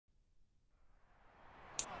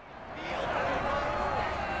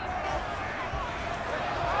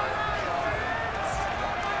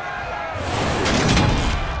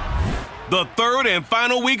The third and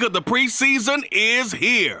final week of the preseason is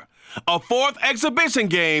here. A fourth exhibition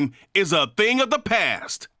game is a thing of the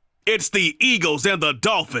past. It's the Eagles and the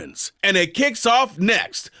Dolphins, and it kicks off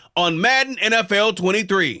next on Madden NFL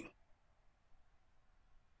 23.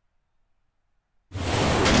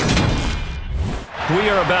 We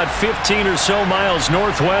are about 15 or so miles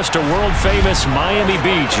northwest of world-famous Miami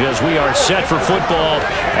Beach as we are set for football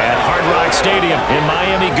at Hard Rock Stadium in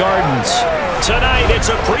Miami Gardens. Tonight, it's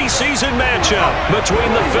a preseason matchup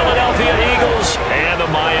between the Philadelphia Eagles and the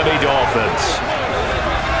Miami Dolphins.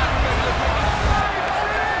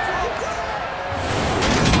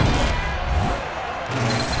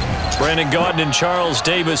 Brandon Gaudin and Charles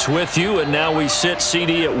Davis with you, and now we sit,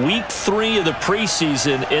 CD, at week 3 of the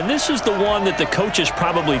preseason, and this is the one that the coaches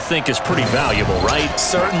probably think is pretty valuable, right?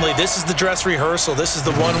 Certainly. This is the dress rehearsal. This is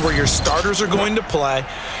the one where your starters are going to play.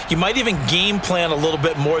 You might even game plan a little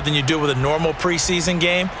bit more than you do with a normal preseason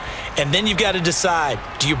game, and then you've got to decide,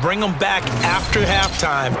 do you bring them back after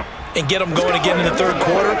halftime and get them going again in the third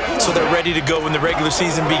quarter so they're ready to go when the regular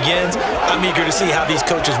season begins? I'm eager to see how these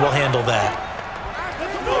coaches will handle that.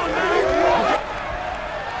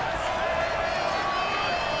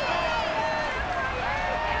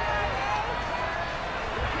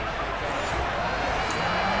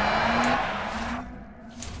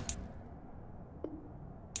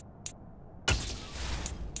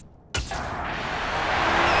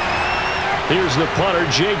 Here's the punter,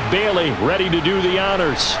 Jake Bailey, ready to do the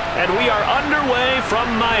honors. And we are underway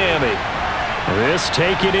from Miami. This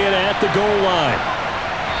taken in at the goal line.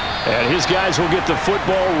 And his guys will get the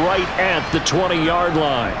football right at the 20-yard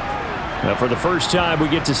line. Now, for the first time, we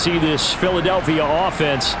get to see this Philadelphia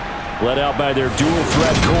offense led out by their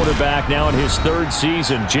dual-threat quarterback now in his third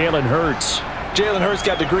season, Jalen Hurts. Jalen Hurts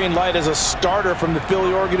got the green light as a starter from the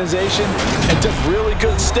Philly organization and took really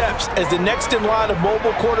good steps as the next in line of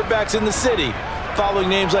mobile quarterbacks in the city, following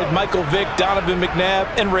names like Michael Vick, Donovan McNabb,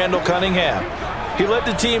 and Randall Cunningham. He led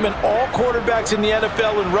the team in all quarterbacks in the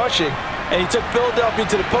NFL in rushing, and he took Philadelphia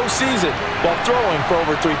to the postseason while throwing for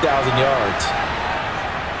over 3,000 yards.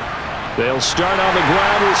 They'll start on the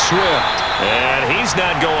ground with Swift. And he's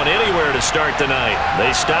not going anywhere to start the night.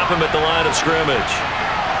 They stop him at the line of scrimmage.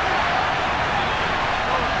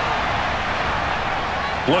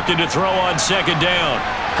 Looking to throw on second down.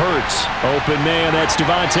 Hurts, open man, that's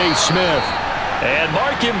Devontae Smith. And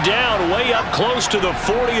mark him down way up close to the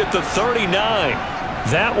 40 at the 39.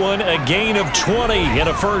 That one a gain of 20 and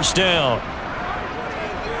a first down.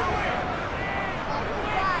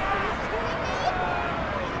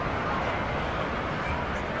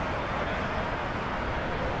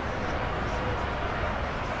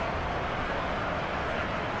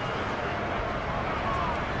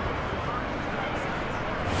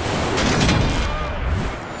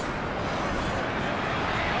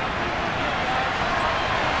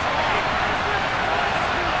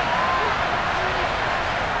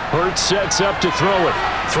 Hurts sets up to throw it.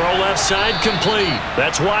 Throw left side complete.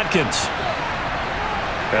 That's Watkins.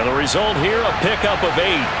 And the result here, a pickup of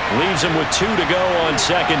 8. Leaves him with 2 to go on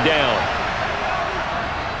second down.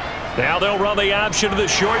 Now they'll run the option to the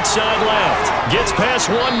short side left. Gets past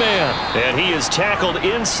one man. And he is tackled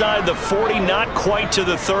inside the 40, not quite to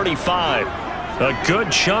the 35. A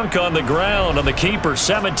good chunk on the ground on the keeper,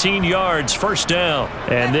 17 yards, first down.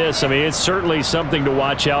 And this, I mean, it's certainly something to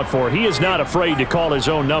watch out for. He is not afraid to call his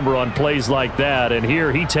own number on plays like that, and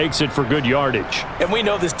here he takes it for good yardage. And we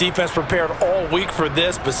know this defense prepared all week for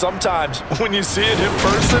this, but sometimes when you see it in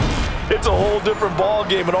person, it's a whole different ball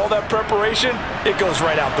game, and all that preparation, it goes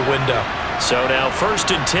right out the window. So now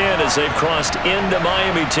 1st and 10 as they've crossed into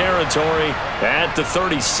Miami territory at the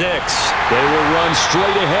 36. They will run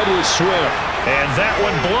straight ahead with Swift. And that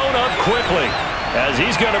one blown up quickly as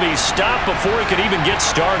he's going to be stopped before he can even get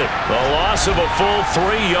started. A loss of a full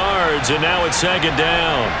 3 yards, and now it's second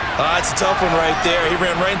down. It's a tough one right there. He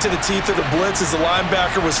ran right into the teeth of the blitz as the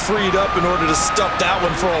linebacker was freed up in order to stuff that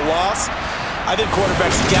one for a loss. I think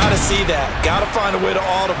quarterbacks got to see that. Got to find a way to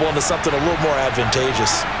audible into something a little more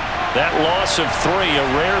advantageous. That loss of 3, a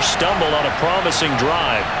rare stumble on a promising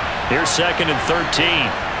drive. Here's 2nd and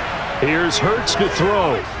 13. Here's Hurts to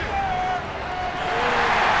throw.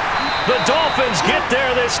 The Dolphins get there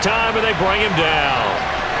this time, and they bring him down.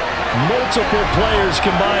 Multiple players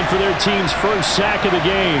combined for their team's first sack of the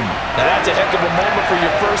game. Now that's a heck of a moment for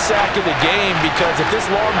your first sack of the game, because if this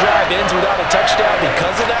long drive ends without a touchdown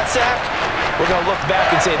because of that sack, we're going to look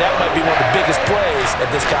back and say that might be one of the biggest plays of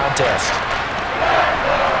this contest.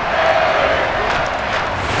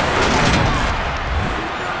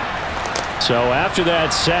 So after that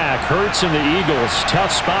sack, Hurts and the Eagles, tough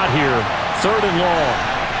spot here, 3rd and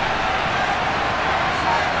long.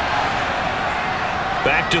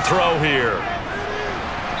 to throw here.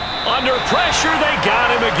 Under pressure, they got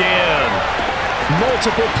him again.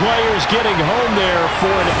 Multiple players getting home there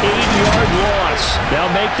for an 8-yard loss.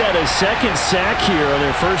 They'll make that a second sack here on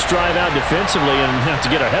their first drive out defensively, and not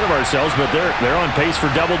to get ahead of ourselves, but they're on pace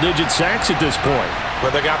for double-digit sacks at this point.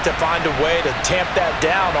 Well, they're going to have to find a way to tamp that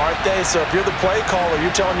down, aren't they? So if you're the play caller,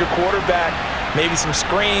 you're telling your quarterback maybe some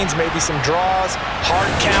screens, maybe some draws,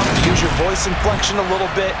 hard count, use your voice inflection a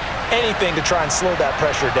little bit, anything to try and slow that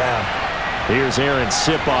pressure down. Here's Aaron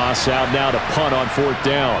Sipos out now to punt on 4th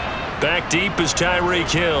down. Back deep is Tyreek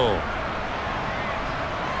Hill.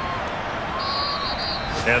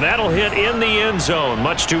 And that'll hit in the end zone.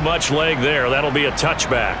 Much too much leg there. That'll be a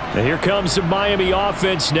touchback. And here comes the Miami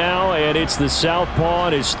offense now, and it's the southpaw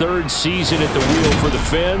in his 3rd season at the wheel for the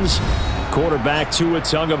Fins. Quarterback Tua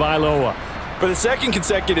Tagovailoa. For the 2nd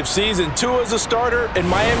consecutive season, Tua's a starter and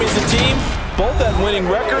Miami's a team. Both had winning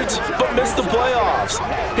records, but missed the playoffs.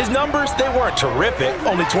 His numbers, they weren't terrific.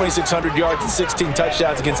 Only 2,600 yards and 16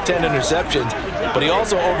 touchdowns against 10 interceptions. But he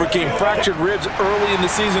also overcame fractured ribs early in the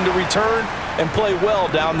season to return and play well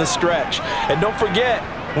down the stretch. And don't forget,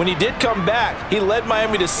 when he did come back, he led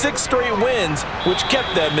Miami to 6 straight wins, which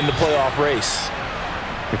kept them in the playoff race.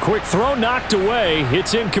 A quick throw knocked away.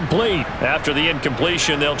 It's incomplete. After the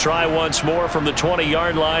incompletion, they'll try once more from the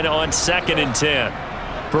 20-yard line on 2nd and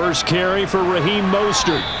 10. First carry for Raheem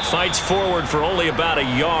Mostert. Fights forward for only about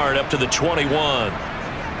a yard up to the 21.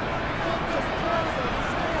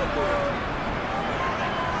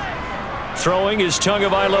 Throwing is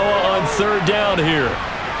Tagovailoa on 3rd down here.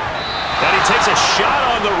 And he takes a shot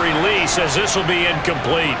on the release as this will be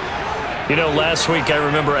incomplete. You know, last week I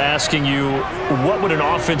remember asking you, what would an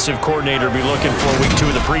offensive coordinator be looking for week 2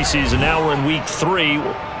 of the preseason? Now we're in week 3.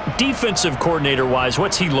 Defensive coordinator-wise,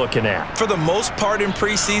 what's he looking at? For the most part in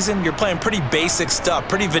preseason, you're playing pretty basic stuff,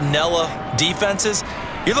 pretty vanilla defenses.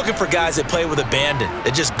 You're looking for guys that play with abandon,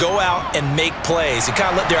 that just go out and make plays and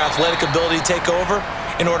kind of let their athletic ability take over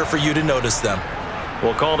in order for you to notice them.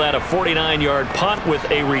 We'll call that a 49-yard punt with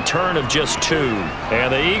a return of just 2.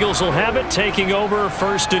 And the Eagles will have it, taking over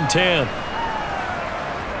 1st and 10.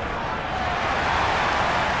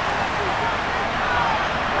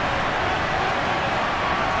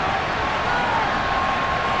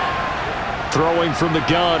 Throwing from the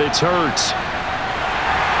gun, it's Hurts.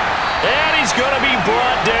 And he's going to be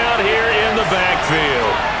brought down here in the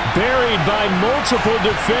backfield. Buried by multiple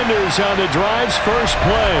defenders on the drive's first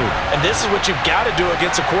play. And this is what you've got to do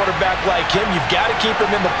against a quarterback like him. You've got to keep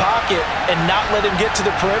him in the pocket and not let him get to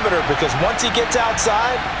the perimeter, because once he gets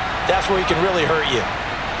outside, that's where he can really hurt you.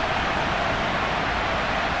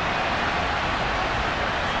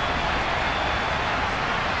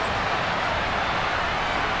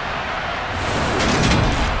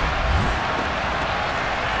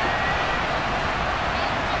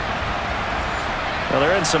 Well,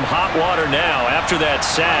 they're in some hot water now. After that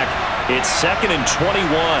sack, it's 2nd and 21.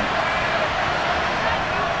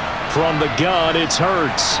 From the gun, it's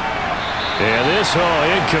Hurts. And this,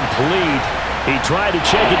 incomplete. He tried to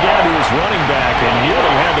check it down to his running back and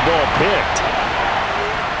nearly had the ball picked.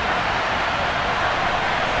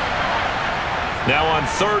 Now on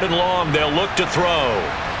 3rd and long, they'll look to throw.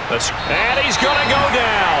 And he's going to go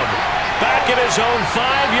down. Back at his own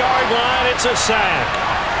 5-yard line, it's a sack.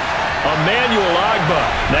 Emmanuel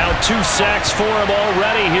Ogbah, now 2 sacks for him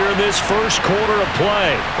already here in this first quarter of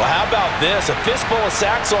play. Well, how about this? A fistful of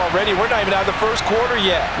sacks already. We're not even out of the first quarter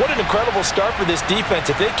yet. What an incredible start for this defense.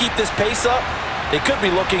 If they keep this pace up, they could be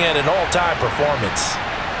looking at an all-time performance.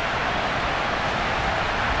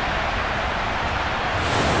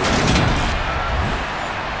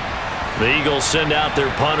 The Eagles send out their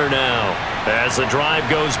punter now as the drive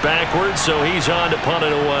goes backwards, so he's on to punt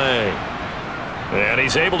it away. And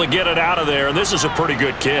he's able to get it out of there, and this is a pretty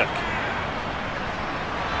good kick.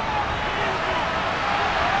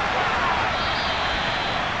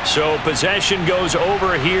 So possession goes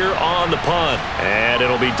over here on the punt, and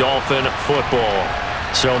it'll be Dolphin football.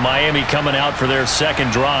 So Miami coming out for their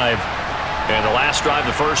 2nd drive. And the last drive,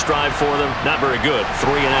 the first drive for them, not very good.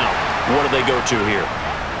 3 and out. What do they go to here?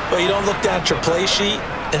 Well, you don't look down at your play sheet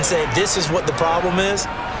and say, this is what the problem is.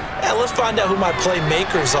 Let's find out who my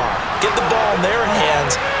playmakers are. Get the ball in their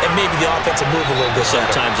hands, and maybe the offense will move a little bit better.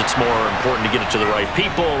 Sometimes it's more important to get it to the right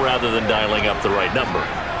people rather than dialing up the right number.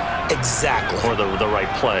 Exactly. Or the right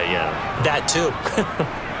play, yeah. That too.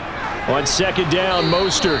 On 2nd down,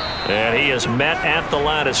 Mostert. And he is met at the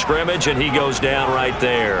line of scrimmage, and he goes down right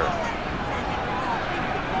there.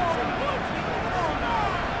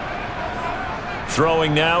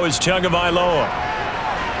 Throwing now is Tagovailoa.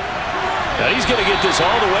 And he's going to get this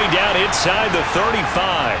all the way down inside the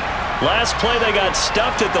 35. Last play they got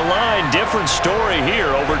stuffed at the line. Different story here,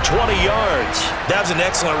 over 20 yards. That's an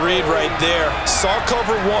excellent read right there. Saw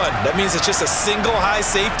cover one. That means it's just a single high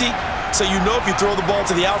safety. So you know if you throw the ball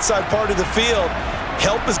to the outside part of the field,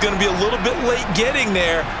 help is going to be a little bit late getting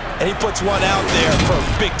there. And he puts one out there for a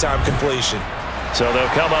big-time completion. So they'll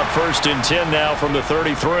come up 1st and 10 now from the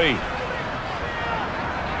 33.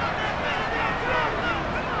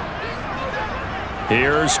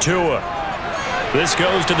 Here's Tua. This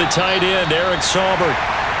goes to the tight end, Eric Saubert.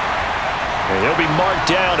 And he'll be marked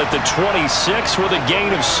down at the 26 with a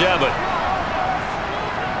gain of 7.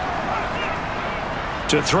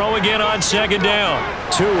 To throw again on 2nd down.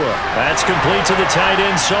 Tua. That's complete to the tight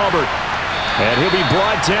end, Saubert. And he'll be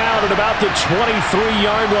brought down at about the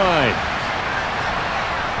 23-yard line.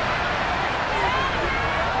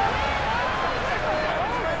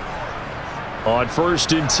 On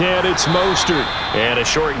 1st and 10, it's Mostert. And a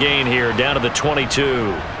short gain here, down to the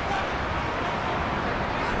 22.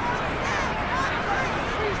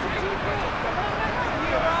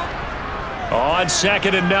 On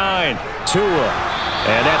 2nd and 9, Tua.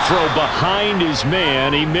 And that throw behind his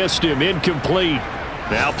man. He missed him, incomplete.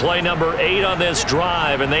 Now play number 8 on this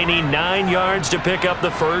drive, and they need 9 yards to pick up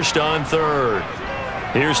the first on 3rd.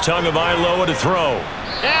 Here's Tagovailoa to throw.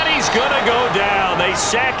 And he's going to go down. They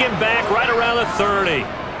sack him back right around the 30.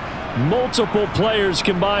 Multiple players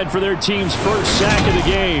combined for their team's first sack of the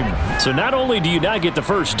game. So not only do you not get the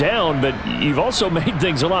first down, but you've also made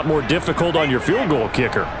things a lot more difficult on your field goal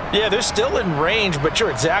kicker. Yeah, they're still in range, but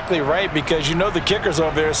you're exactly right because you know the kicker's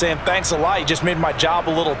over there saying, thanks a lot. You just made my job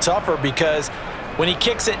a little tougher because when he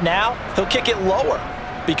kicks it now, he'll kick it lower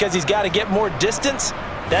because he's got to get more distance.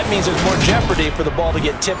 That means there's more jeopardy for the ball to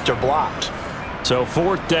get tipped or blocked. So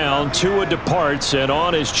 4th down, Tua departs, and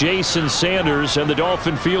on is Jason Sanders and the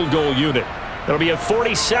Dolphin field goal unit. It'll be a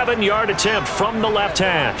 47-yard attempt from the left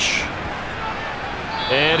hash.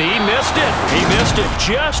 And he missed it. He missed it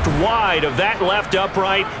just wide of that left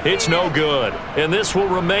upright. It's no good. And this will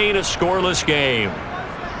remain a scoreless game.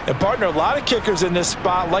 And, partner, a lot of kickers in this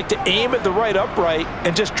spot like to aim at the right upright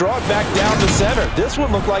and just draw it back down the center. This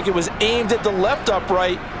one looked like it was aimed at the left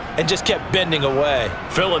upright and just kept bending away.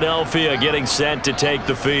 Philadelphia getting set to take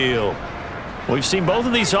the field. We've seen both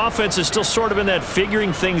of these offenses still sort of in that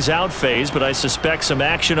figuring things out phase, but I suspect some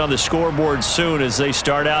action on the scoreboard soon as they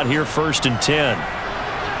start out here 1st and 10.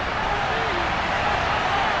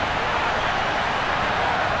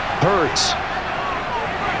 Hurts.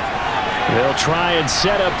 They'll try and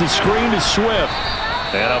set up the screen to Swift.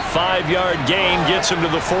 And a 5-yard gain gets him to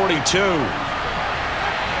the 42.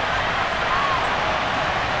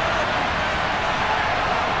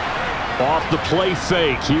 Off the play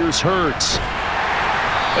fake, here's Hurts.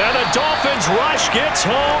 And the Dolphins rush gets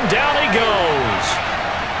home, down he goes.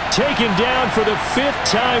 Taken down for the 5th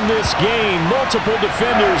time this game. Multiple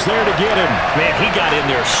defenders there to get him. Man, he got in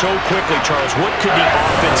there so quickly, Charles. What could the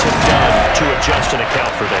offense have done to adjust and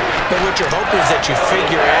account for that? But what you're hoping is that you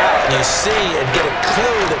figure out and you see and get a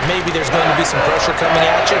clue that maybe there's going to be some pressure coming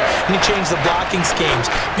at you, and you change the blocking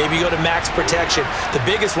schemes. Maybe you go to max protection. The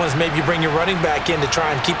biggest one is maybe you bring your running back in to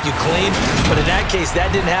try and keep you clean. But in that case,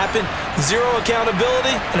 that didn't happen. Zero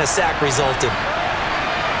accountability, and a sack resulted.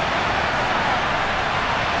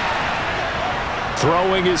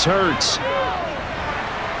 Throwing is Hurts.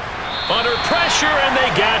 Under pressure, and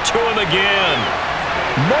they got to him again.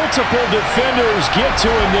 Multiple defenders get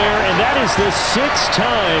to him there, and that is the 6th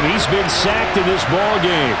time he's been sacked in this ball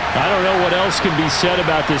game. I don't know what else can be said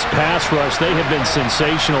about this pass rush. They have been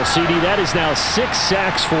sensational. CD, that is now 6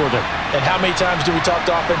 sacks for them. And how many times do we talk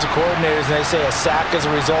to offensive coordinators and they say a sack is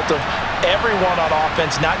a result of everyone on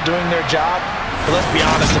offense not doing their job? But let's be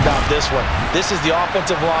honest about this one. This is the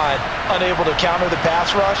offensive line unable to counter the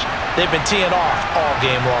pass rush. They've been teeing off all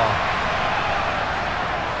game long.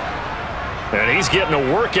 And he's getting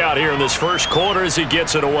a workout here in this first quarter as he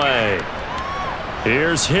gets it away.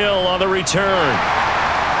 Here's Hill on the return.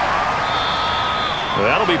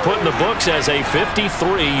 That'll be put in the books as a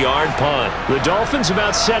 53-yard punt. The Dolphins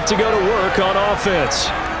about set to go to work on offense.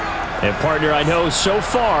 And, partner, I know so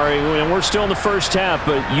far, and we're still in the first half,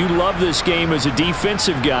 but you love this game as a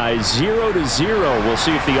defensive guy. 0-0. We'll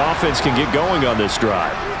see if the offense can get going on this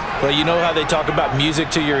drive. Well, you know how they talk about music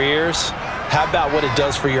to your ears? How about what it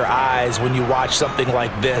does for your eyes when you watch something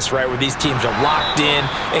like this, right, where these teams are locked in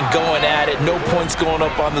and going at it, no points going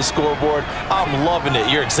up on the scoreboard? I'm loving it.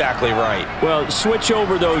 You're exactly right. Well, switch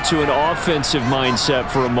over, though, to an offensive mindset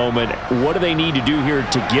for a moment. What do they need to do here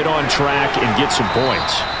to get on track and get some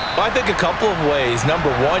points? Well, I think a couple of ways.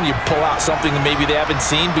 Number one, you pull out something maybe they haven't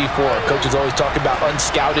seen before. Coaches always talk about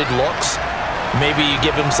unscouted looks. Maybe you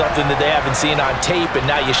give them something that they haven't seen on tape, and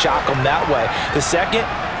now you shock them that way. The second,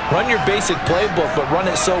 run your basic playbook, but run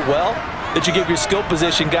it so well that you give your skill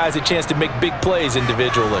position guys a chance to make big plays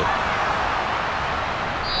individually.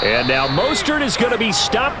 And now Mostert is going to be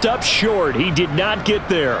stopped up short. He did not get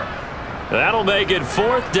there. That'll make it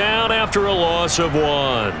 4th down after a loss of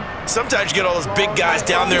 1. Sometimes you get all those big guys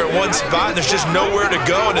down there at one spot, and there's just nowhere to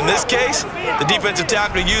go. And in this case, the defensive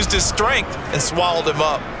tackle used his strength and swallowed him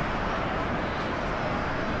up.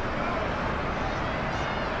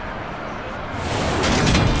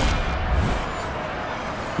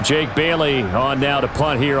 Jake Bailey on now to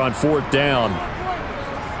punt here on 4th down.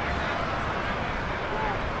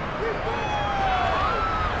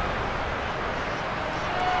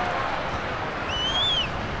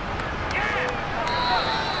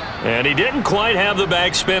 And he didn't quite have the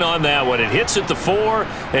backspin on that one. It hits at the 4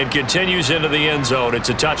 and continues into the end zone. It's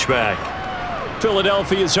a touchback.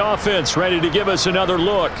 Philadelphia's offense ready to give us another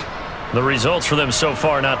look. The results for them so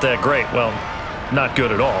far not that great. Well, not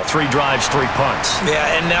good at all. 3 drives, 3 punts.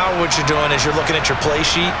 Yeah, and now what you're doing is you're looking at your play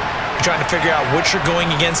sheet. You're trying to figure out what you're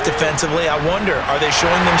going against defensively. I wonder, are they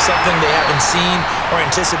showing them something they haven't seen or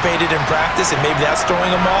anticipated in practice, and maybe that's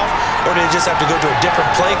throwing them off? Or do they just have to go to a different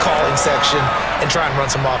play calling section and try and run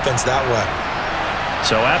some offense that way?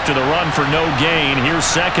 So after the run for no gain, here's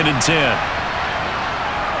 2nd and 10.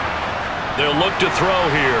 They'll look to throw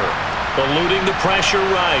here. Eluding the pressure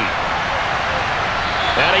right.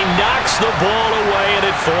 And he knocks the ball away, and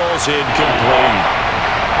it falls incomplete.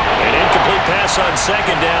 An incomplete pass on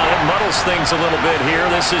 2nd down. It muddles things a little bit here.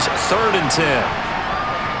 This is 3rd and 10.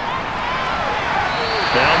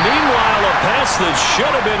 Now, meanwhile, a pass that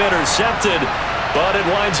should have been intercepted, but it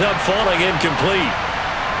winds up falling incomplete.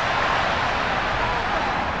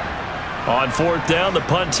 On 4th down, the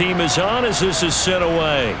punt team is on as this is sent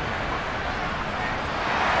away.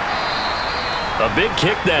 A big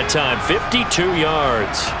kick that time, 52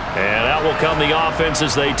 yards. And out will come the offense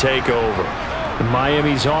as they take over.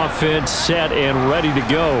 Miami's offense set and ready to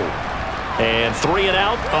go. And 3 and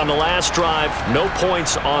out on the last drive. No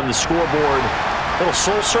points on the scoreboard. A little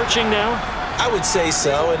soul-searching now? I would say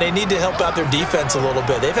so, and they need to help out their defense a little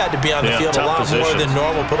bit. They've had to be on the field a lot more than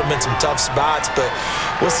normal, put them in some tough spots. But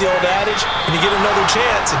what's the old adage? When you get another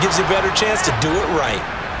chance, it gives you a better chance to do it right.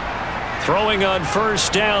 Throwing on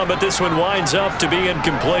 1st down, but this one winds up to be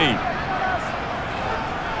incomplete.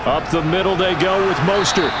 Up the middle they go with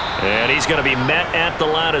Mostert. And he's going to be met at the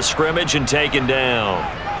line of scrimmage and taken down.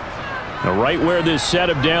 Now, right where this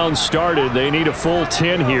set of downs started, they need a full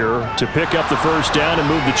 10 here to pick up the 1st down and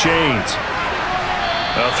move the chains.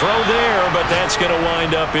 A throw there, but that's going to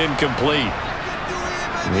wind up incomplete.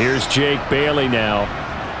 And here's Jake Bailey now.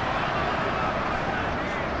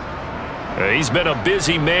 He's been a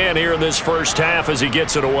busy man here in this 1st half as he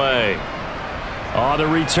gets it away. On the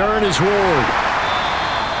return is Ward.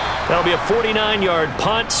 That'll be a 49-yard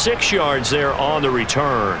punt, 6 yards there on the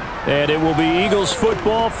return. And it will be Eagles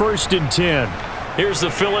football, 1st and 10. Here's the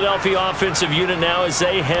Philadelphia offensive unit now as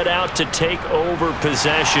they head out to take over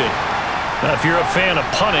possession. Now, if you're a fan of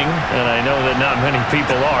punting, and I know that not many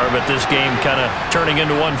people are, but this game kind of turning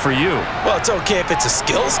into one for you. Well, it's okay if it's a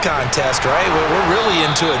skills contest, right? We're really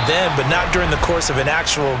into it then, but not during the course of an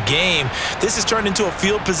actual game. This has turned into a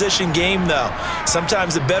field position game, though.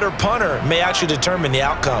 Sometimes the better punter may actually determine the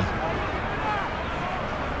outcome.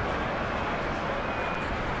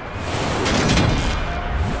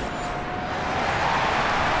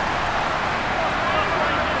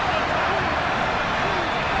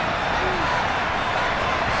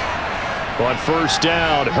 On 1st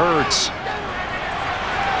down, Hurts.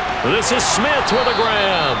 This is Smith with a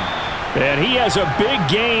grab. And he has a big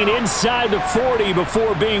gain inside the 40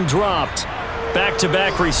 before being dropped.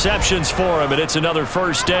 Back-to-back receptions for him, and it's another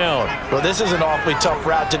 1st down. Well, this is an awfully tough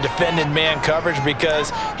route to defend in man coverage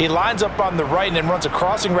because he lines up on the right and then runs a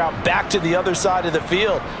crossing route back to the other side of the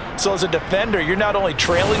field. So as a defender, you're not only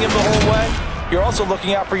trailing him the whole way, you're also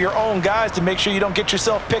looking out for your own guys to make sure you don't get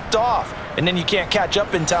yourself picked off. And then you can't catch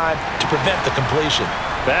up in time to prevent the completion.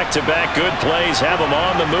 Back-to-back good plays have him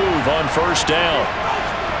on the move on 1st down.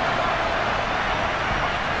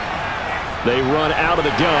 They run out of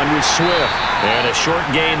the gun with Swift. And a short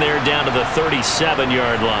gain there down to the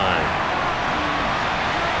 37-yard line.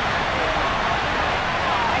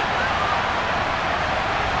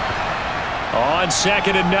 On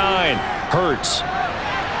 2nd and 9, Hurts.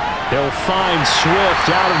 He'll find Swift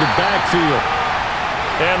out of the backfield.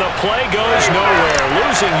 And the play goes nowhere.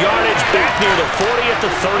 Losing yardage back near the 40 at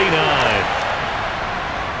the 39.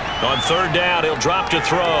 On 3rd down, he'll drop to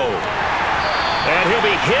throw. And he'll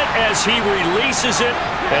be hit as he releases it,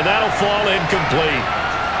 and that'll fall incomplete.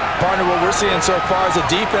 Partner, what we're seeing so far is a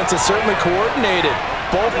defense that's certainly coordinated.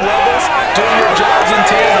 Both levels doing their jobs in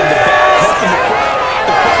tandem. The back helping the front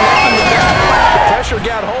helping the back. The pressure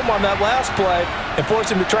got home on that last play and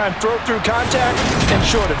forced him to try and throw through contact and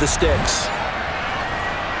short of the sticks.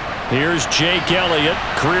 Here's Jake Elliott.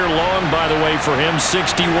 Career long, by the way, for him,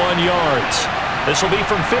 61 yards. This will be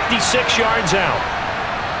from 56 yards out.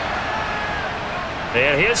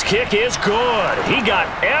 And his kick is good. He got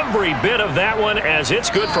every bit of that one as it's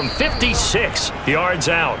good from 56 yards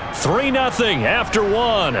out. 3-0 after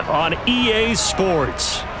one on EA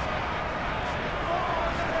Sports.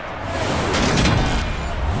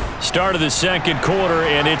 Start of the second quarter,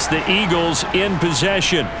 and it's the Eagles in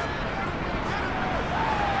possession.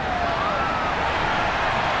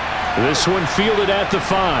 This one fielded at the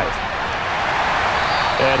 5.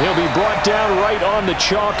 And he'll be brought down right on the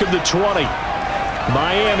chalk of the 20.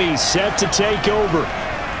 Miami set to take over.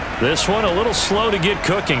 This one a little slow to get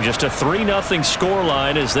cooking. Just a 3-0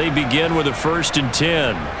 scoreline as they begin with a 1st and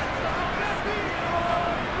 10.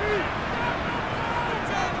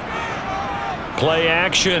 Play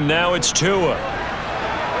action. Now it's Tua.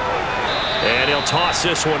 And he'll toss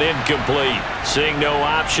this one incomplete. Seeing no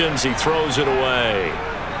options, he throws it away.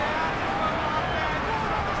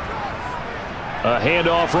 A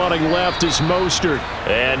handoff running left is Mostert.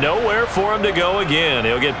 And nowhere for him to go again.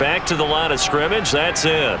 He'll get back to the line of scrimmage. That's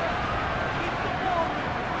it.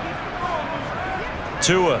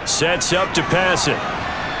 Tua sets up to pass it.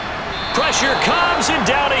 Pressure comes, and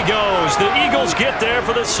down he goes. The Eagles get there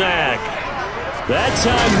for the sack. That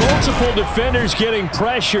time, multiple defenders getting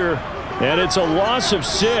pressure, and it's a loss of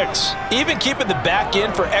 6. Even keeping the back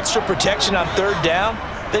in for extra protection on 3rd down,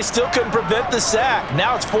 they still couldn't prevent the sack.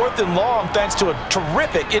 Now it's 4th and long thanks to a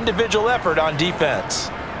terrific individual effort on defense.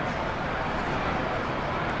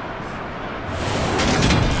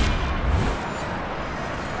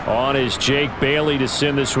 On is Jake Bailey to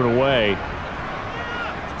send this one away.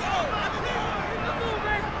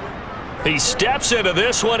 He steps into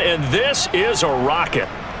this one, and this is a rocket.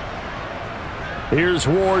 Here's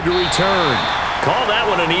Ward to return. Call that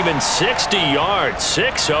one an even 60 yards,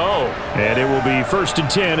 6-0. And it will be 1st and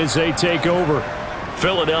 10 as they take over.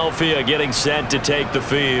 Philadelphia getting set to take the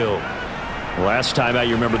field. Last time out,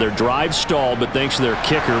 you remember their drive stalled, but thanks to their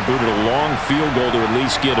kicker, booted a long field goal to at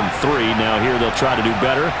least get them 3. Now here they'll try to do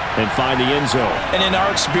better and find the end zone. And in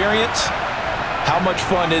our experience, how much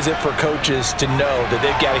fun is it for coaches to know that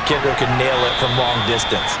they've got a kicker who can nail it from long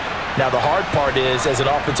distance? Now, the hard part is, as an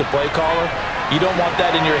offensive play caller, you don't want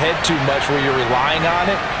that in your head too much where you're relying on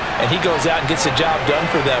it, and he goes out and gets the job done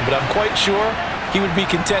for them. But I'm quite sure he would be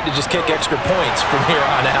content to just kick extra points from here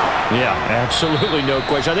on out. Yeah, absolutely no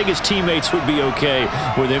question. I think his teammates would be okay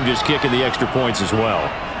with him just kicking the extra points as well.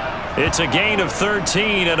 It's a gain of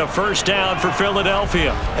 13 and a 1st down for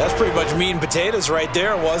Philadelphia. That's pretty much meat and potatoes right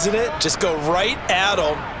there, wasn't it? Just go right at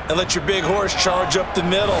them and let your big horse charge up the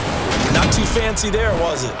middle. Not too fancy there,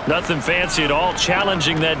 was it? Nothing fancy at all,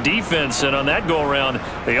 challenging that defense, and on that go-around,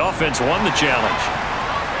 the offense won the challenge.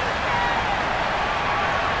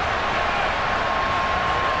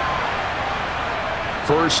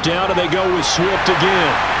 First down, and they go with Swift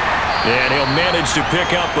again. And he'll manage to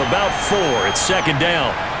pick up about 4. It's 2nd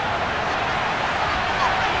down.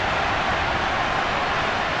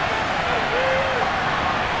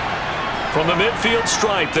 From the midfield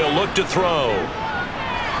stripe, they'll look to throw.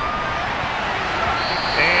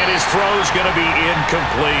 And his throw's going to be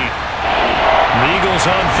incomplete. The Eagles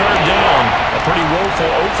on 3rd down. A pretty woeful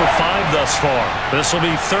 0 for 5 thus far. This will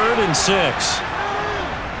be 3rd and 6.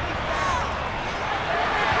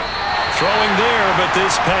 Throwing there, but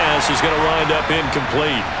this pass is going to wind up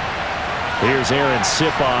incomplete. Here's Aaron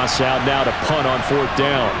Sipos out now to punt on 4th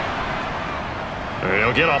down.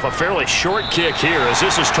 He'll get off a fairly short kick here as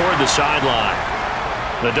this is toward the sideline.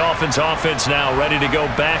 The Dolphins offense now ready to go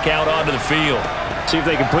back out onto the field. See if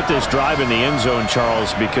they can put this drive in the end zone,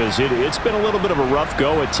 Charles, because it's been a little bit of a rough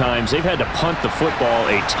go at times. They've had to punt the football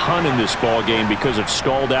a ton in this ball game because of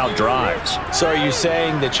stalled out drives. So are you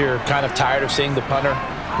saying that you're kind of tired of seeing the punter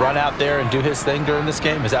run out there and do his thing during this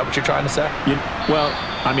game? Is that what you're trying to say? Well,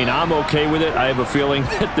 I mean, I'm okay with it. I have a feeling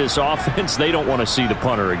that this offense, they don't want to see the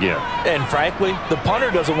punter again. And frankly, the punter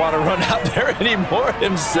doesn't want to run out there anymore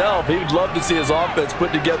himself. He would love to see his offense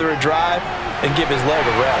put together a drive and give his leg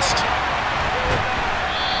a rest.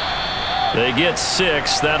 They get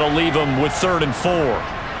 6. That'll leave them with 3rd and 4.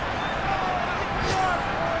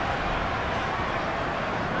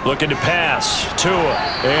 Looking to pass. Tua.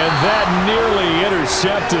 And that nearly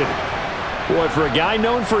intercepted. Boy, for a guy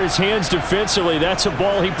known for his hands defensively, that's a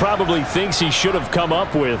ball he probably thinks he should have come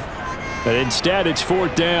up with. But instead, it's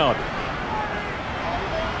 4th down.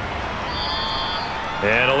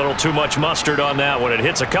 And a little too much mustard on that one. It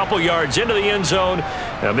hits a couple yards into the end zone.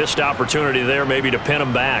 A missed opportunity there maybe to pin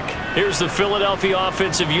them back. Here's the Philadelphia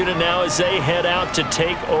offensive unit now as they head out to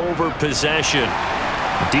take over possession.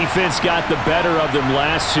 Defense got the better of them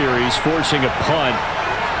last series, forcing a punt.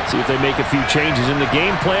 See if they make a few changes in the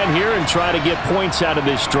game plan here and try to get points out of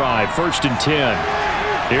this drive. 1st and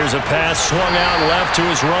 10. Here's a pass swung out left to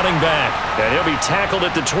his running back. And he'll be tackled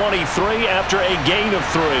at the 23 after a gain of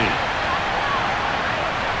 3.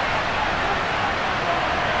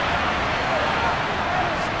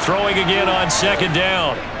 Throwing again on 2nd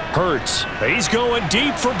down. Hurts. He's going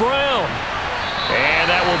deep for Brown. And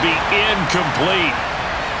that will be incomplete.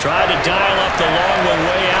 Tried to dial up the long one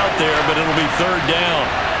way out there, but it'll be 3rd down.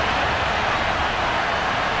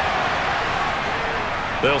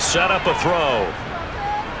 They'll set up a throw.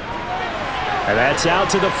 And that's out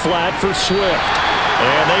to the flat for Swift.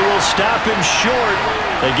 And they will stop him short.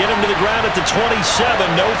 They get him to the ground at the 27.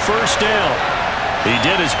 No 1st down. He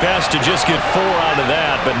did his best to just get 4 out of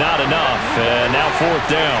that, but not enough. And now 4th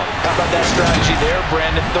down. How about that strategy there,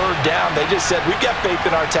 Brandon? 3rd down. They just said, we've got faith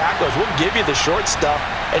in our tacklers. We'll give you the short stuff,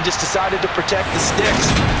 and just decided to protect the sticks.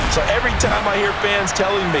 So every time I hear fans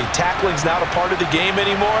telling me tackling's not a part of the game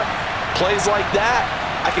anymore, plays like that,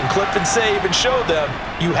 I can clip and save and show them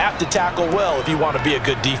you have to tackle well if you want to be a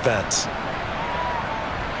good defense.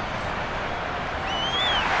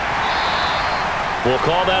 We'll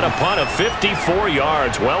call that a punt of 54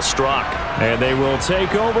 yards. Well struck. And they will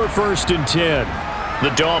take over 1st and 10.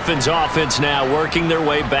 The Dolphins offense now working their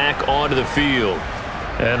way back onto the field.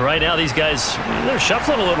 And right now these guys, they're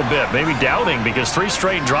shuffling a little bit, maybe doubting, because 3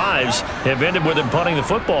 straight drives have ended with them punting the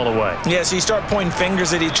football away. Yeah, so you start pointing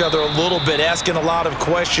fingers at each other a little bit, asking a lot of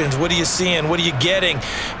questions. What are you seeing? What are you getting?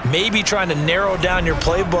 Maybe trying to narrow down your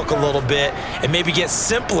playbook a little bit and maybe get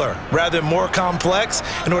simpler rather than more complex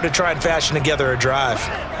in order to try and fashion together a drive.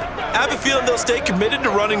 I have a feeling they'll stay committed to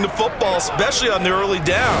running the football, especially on the early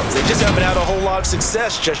downs. They just haven't had a whole lot of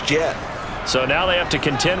success just yet. So now they have to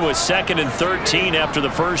contend with 2nd and 13 after the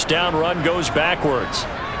 1st down run goes backwards.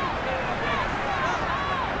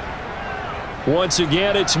 Once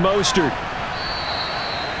again, it's Mostert.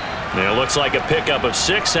 It looks like a pickup of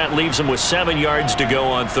 6. That leaves them with 7 yards to go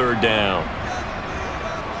on 3rd down.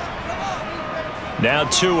 Now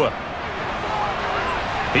Tua.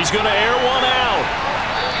 He's going to air one out.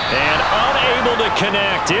 And unable to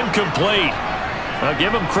connect. Incomplete. I'll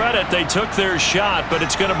give them credit. They took their shot, but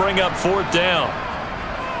it's going to bring up 4th down.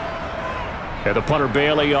 And the punter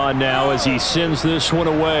Bailey on now as he sends this one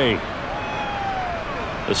away.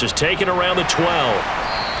 This is taken around the 12.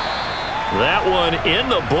 That one in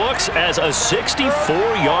the books as a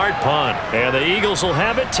 64-yard punt. And the Eagles will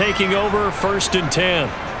have it, taking over 1st and 10.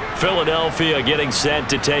 Philadelphia getting set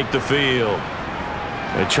to take the field.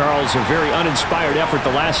 Charles, a very uninspired effort.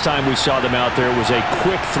 The last time we saw them out there was a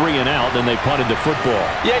quick 3 and out, then they punted the football.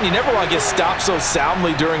 Yeah, and you never want to get stopped so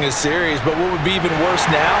soundly during a series, but what would be even worse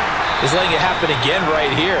now is letting it happen again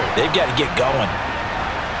right here. They've got to get going.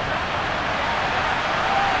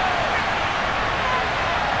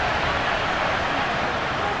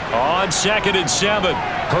 On 2nd and 7,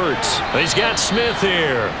 Hurts. He's got Smith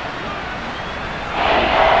here.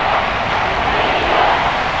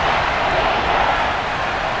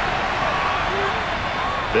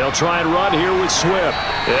 They'll try and run here with Swift.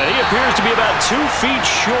 He appears to be about 2 feet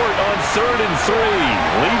short on 3rd and 3.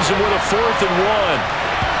 Leaves him with a 4th and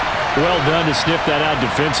 1. Well done to sniff that out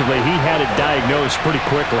defensively. He had it diagnosed pretty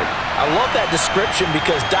quickly. I love that description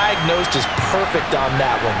because diagnosed is perfect on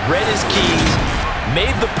that one. Read his keys,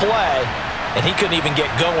 made the play, and he couldn't even get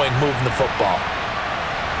going moving the football.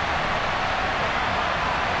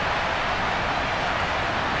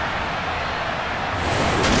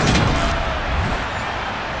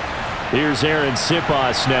 Here's Aaron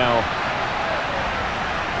Sipas now.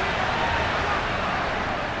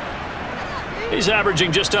 He's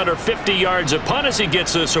averaging just under 50 yards a punt as he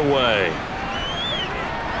gets this away.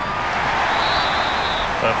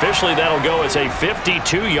 Officially, that'll go as a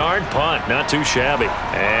 52-yard punt. Not too shabby.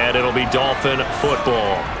 And it'll be Dolphin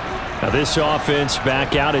football. Now this offense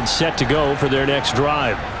back out and set to go for their next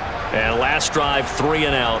drive. And last drive, 3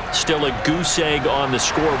 and out. Still a goose egg on the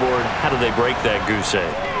scoreboard. How do they break that goose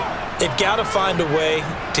egg? They've got to find a way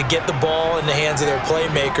to get the ball in the hands of their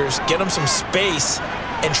playmakers, get them some space,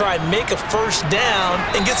 and try and make a 1st down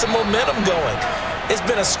and get some momentum going. It's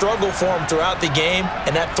been a struggle for them throughout the game,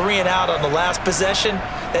 and that 3 and out on the last possession,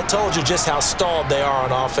 that told you just how stalled they are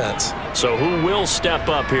on offense. So who will step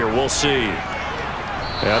up here? We'll see.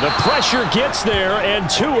 And the pressure gets there, and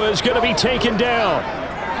Tua is going to be taken down.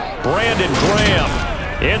 Brandon Graham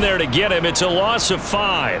in there to get him. It's a loss of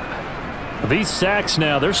 5. These sacks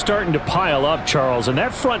now, they're starting to pile up, Charles, and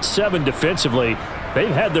that front seven defensively, they've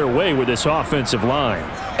had their way with this offensive line.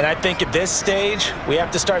 And I think at this stage, we have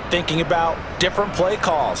to start thinking about different play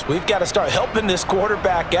calls. We've got to start helping this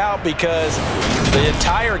quarterback out because the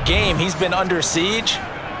entire game he's been under siege.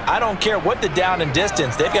 I don't care what the down and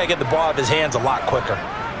distance, they've got to get the ball out of his hands a lot quicker.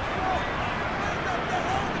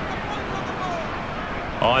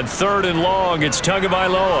 On 3rd and long, it's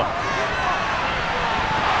Tagovailoa.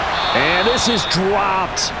 And this is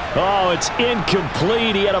dropped. Oh, it's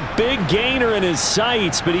incomplete. He had a big gainer in his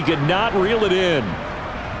sights, but he could not reel it in.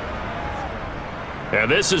 And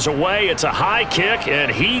this is away. It's a high kick, and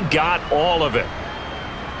he got all of it.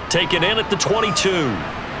 Taken in at the 22.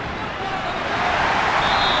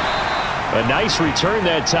 A nice return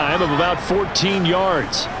that time of about 14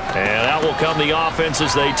 yards. And out will come the offense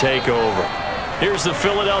as they take over. Here's the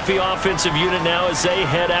Philadelphia offensive unit now as they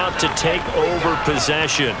head out to take over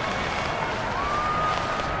possession.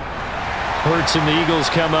 Hurts and the Eagles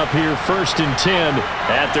come up here 1st and 10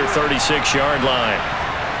 at their 36-yard line.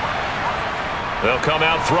 They'll come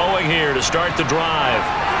out throwing here to start the drive.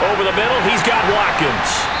 Over the middle, he's got Watkins.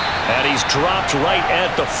 And he's dropped right at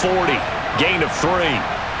the 40. Gain of 3.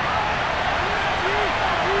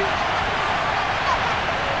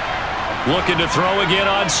 Looking to throw again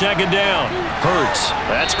on 2nd down. Hurts.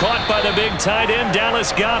 That's caught by the big tight end,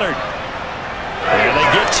 Dallas Goedert. And they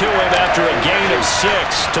get to him after a gain of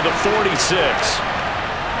 6 to the 46.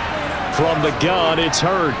 From the gun, it's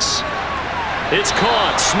Hurts. It's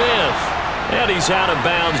caught. Smith. And he's out of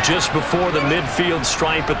bounds just before the midfield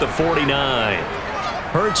stripe at the 49.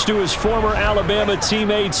 Hurts to his former Alabama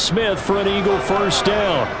teammate Smith for an Eagle 1st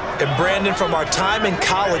down. And Brandon, from our time in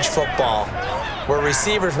college football, where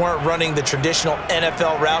receivers weren't running the traditional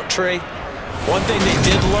NFL route tree, one thing they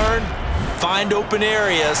did learn, find open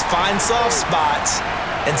areas, find soft spots,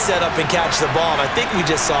 and set up and catch the ball. And I think we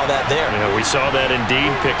just saw that there. Yeah, we saw that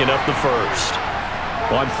indeed, picking up the 1st.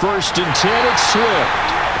 On 1st and 10, it's Swift.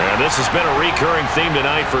 And this has been a recurring theme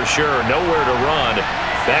tonight for sure. Nowhere to run.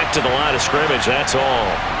 Back to the line of scrimmage, that's all.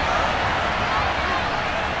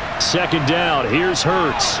 2nd down, here's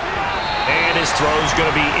Hurts. And his throw's going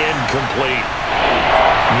to be incomplete.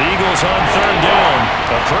 The Eagles on 3rd down.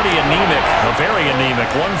 A pretty anemic, a very anemic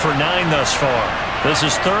 1 for 9 thus far. This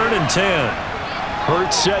is 3rd and 10.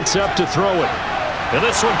 Hurts sets up to throw it. And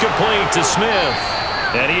this one complete to Smith.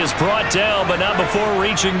 And he is brought down, but not before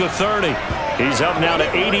reaching the 30. He's up now to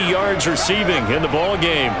 80 yards receiving in the ball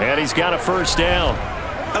game, and he's got a 1st down.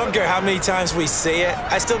 I don't care how many times we see it.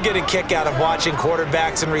 I still get a kick out of watching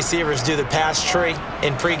quarterbacks and receivers do the pass tree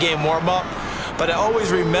in pregame warm-up. But I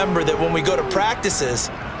always remember that when we go to practices,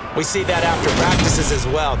 we see that after practices as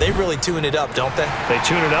well. They really tune it up, don't they? They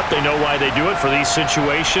tune it up. They know why they do it for these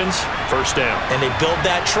situations. 1st down. And they build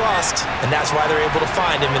that trust, and that's why they're able to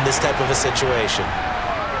find him in this type of a situation.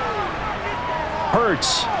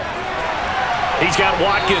 Hurts. He's got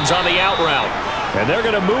Watkins on the out route. And they're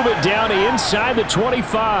going to move it down to inside the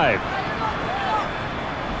 25.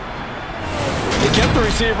 They kept the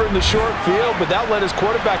receiver in the short field, but that let his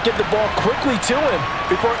quarterback get the ball quickly to him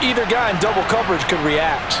before either guy in double coverage could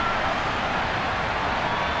react.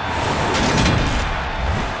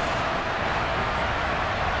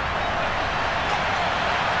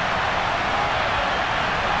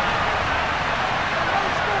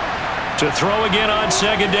 To throw again on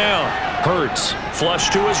 2nd down. Hurts,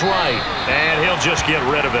 flush to his right, and he'll just get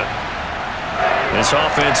rid of it. This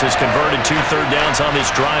offense has converted 2 third downs on this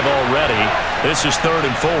drive already. This is 3rd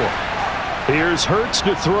and 4. Here's Hurts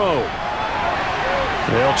to throw.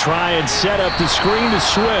 They'll try and set up the screen to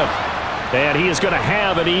Swift. And he is going to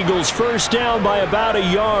have an Eagles 1st down by about a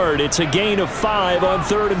yard. It's a gain of 5 on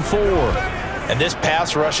 3rd and 4. And this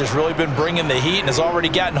pass rush has really been bringing the heat and has already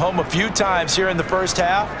gotten home a few times here in the 1st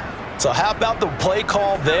half. So how about the play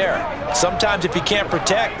call there? Sometimes if you can't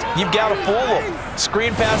protect, you've got to fool them. Screen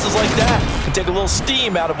passes like that can take a little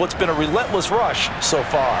steam out of what's been a relentless rush so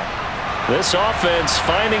far. This offense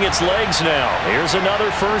finding its legs now. Here's another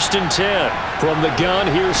 1st and 10. From the gun,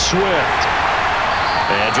 here's Swift.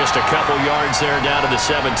 And just a couple yards there down to the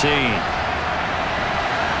 17.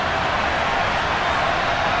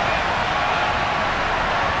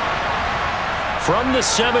 From the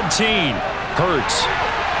 17, Hurts.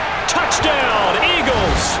 Touchdown,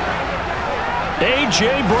 Eagles! A.J.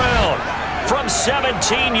 Brown from 17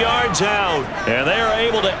 yards out. And they're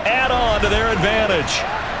able to add on to their advantage.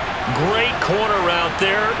 Great corner route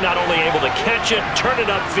there. Not only able to catch it, turn it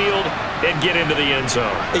upfield, and get into the end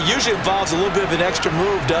zone. It usually involves a little bit of an extra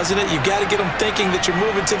move, doesn't it? You've got to get them thinking that you're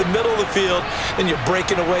moving to the middle of the field, and you're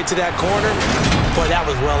breaking away to that corner. Boy, that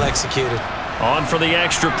was well executed. On for the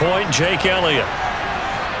extra point, Jake Elliott.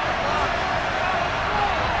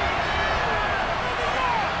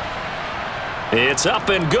 It's up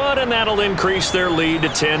and good, and that'll increase their lead to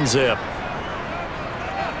 10-zip.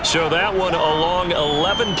 So that one a long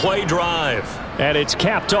 11-play drive. And it's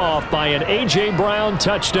capped off by an A.J. Brown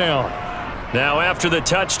touchdown. Now after the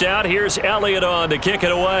touchdown, here's Elliott on to kick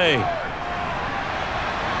it away.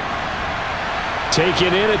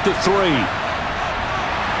 Taken in at the 3.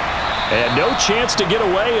 And no chance to get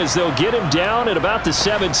away as they'll get him down at about the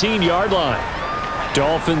 17-yard line.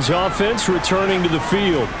 Dolphins offense returning to the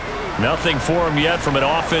field. Nothing for him yet from an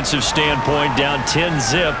offensive standpoint, down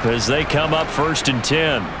 10-zip as they come up 1st and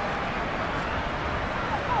 10.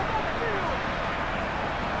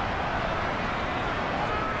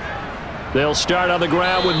 They'll start on the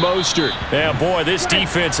ground with Mostert. Yeah, boy, this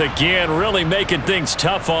defense again really making things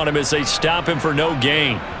tough on him as they stop him for no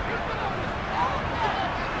gain.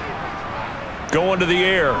 Going to the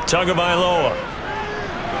air, Tagovailoa.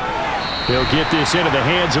 He'll get this into the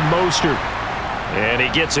hands of Mostert. And he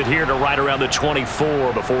gets it here to right around the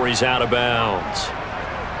 24 before he's out of bounds.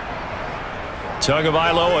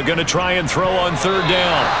 Tagovailoa going to try and throw on 3rd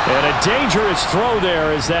down. And a dangerous throw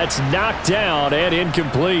there as that's knocked down and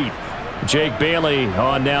incomplete. Jake Bailey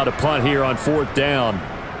on now to punt here on 4th down.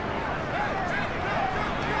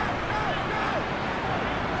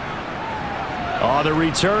 On the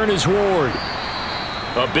return is Ward.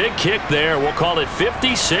 A big kick there. We'll call it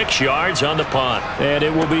 56 yards on the punt. And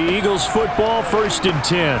it will be Eagles football, 1st and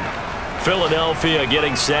 10. Philadelphia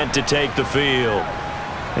getting set to take the field.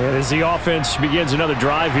 And as the offense begins another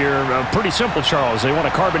drive here, pretty simple, Charles. They want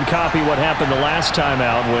to carbon copy what happened the last time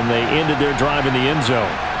out when they ended their drive in the end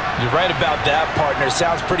zone. You're right about that, partner.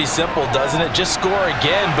 Sounds pretty simple, doesn't it? Just score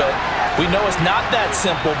again, but we know it's not that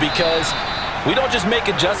simple because we don't just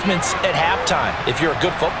make adjustments at halftime if you're a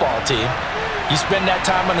good football team. You spend that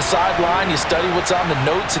time on the sideline, you study what's on the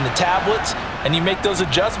notes and the tablets, and you make those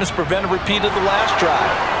adjustments, prevent a repeat of the last drive.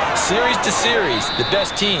 Series to series, the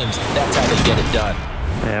best teams, that's how they get it done.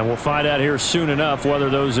 And we'll find out here soon enough whether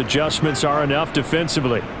those adjustments are enough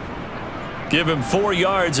defensively. Give him 4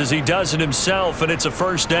 yards as he does it himself, and it's a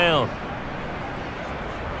 1st down.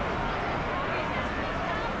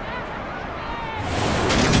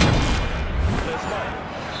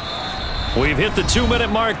 We've hit the 2-minute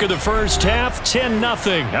mark of the first half.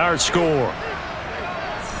 10-0 our score.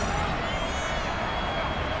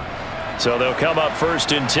 So they'll come up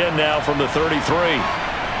 1st and 10 now from the 33.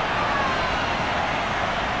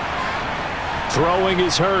 Throwing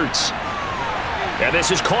is Hurts. And this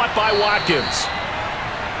is caught by Watkins.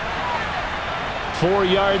 4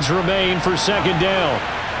 yards remain for 2nd down.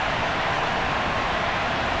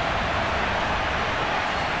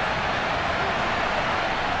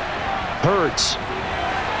 Hurts.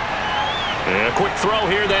 And a quick throw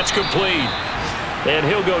here, that's complete. And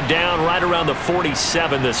he'll go down right around the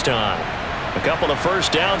 47 this time. A couple of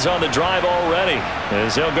 1st downs on the drive already,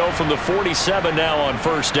 as they'll go from the 47 now on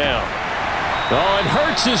 1st down. Oh, and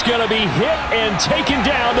Hurts is going to be hit and taken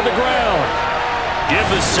down to the ground. Give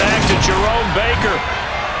the sack to Jerome Baker.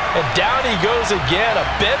 And down he goes again, a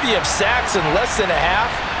bevy of sacks in less than a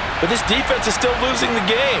half. But this defense is still losing the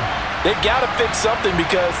game. They've got to fix something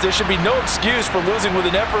because there should be no excuse for losing with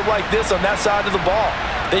an effort like this on that side of the ball.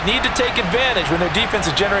 They need to take advantage when their defense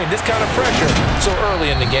is generating this kind of pressure so early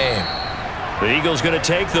in the game. The Eagles going to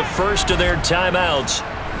take the first of their timeouts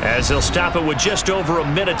as they'll stop it with just over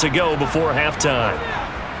a minute to go before halftime.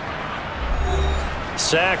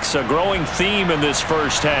 Sacks, a growing theme in this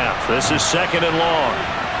first half. This is 2nd and long.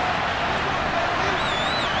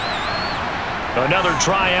 Another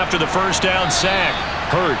try after the 1st down sack.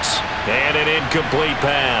 Hurts. And an incomplete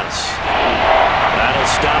pass.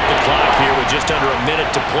 That'll stop the clock here with just under a minute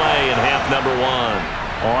to play in half number 1.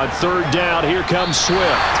 On 3rd down, here comes Swift.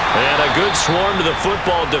 And a good swarm to the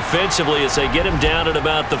football defensively as they get him down at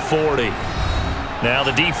about the 40. Now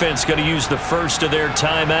the defense going to use the first of their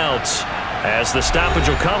timeouts as the stoppage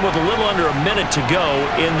will come with a little under a minute to go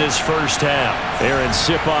in this first half. Aaron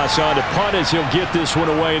Siposs on to punt as he'll get this one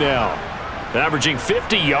away now. Averaging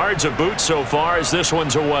 50 yards a boot so far as this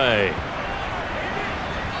one's away.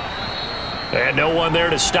 And no one there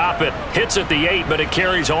to stop it. Hits at the 8, but it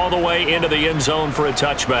carries all the way into the end zone for a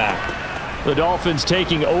touchback. The Dolphins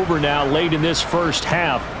taking over now late in this first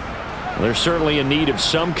half. They're certainly in need of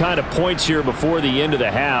some kind of points here before the end of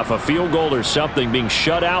the half. A field goal or something. Being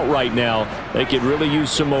shut out right now, they could really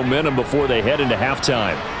use some momentum before they head into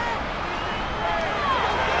halftime.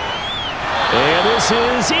 And this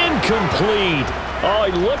is incomplete. Oh,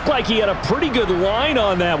 it looked like he had a pretty good line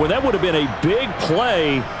on that one. That would have been a big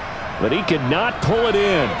play, but he could not pull it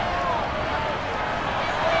in.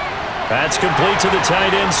 That's complete to the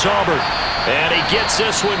tight end, Saubert. And he gets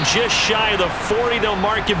this one just shy of the 40. They'll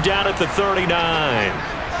mark him down at the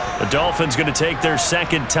 39. The Dolphins going to take their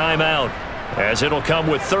second timeout, as it'll come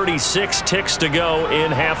with 36 ticks to go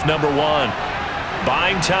in half number 1.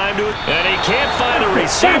 Buying time to it, and he can't find a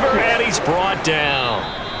receiver, and he's brought down.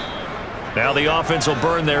 Now the offense will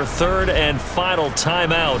burn their third and final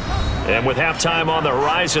timeout. And with halftime on the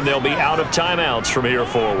horizon, they'll be out of timeouts from here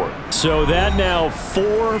forward. So that now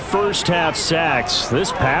 4 first-half sacks.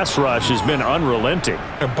 This pass rush has been unrelenting.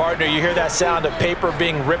 And partner, you hear that sound of paper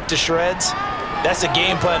being ripped to shreds? That's the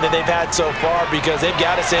game plan that they've had so far, because they've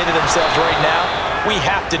got to say to themselves right now, we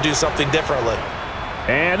have to do something differently.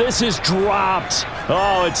 And this is dropped.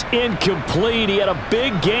 Oh, it's incomplete. He had a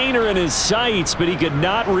big gainer in his sights, but he could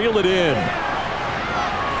not reel it in.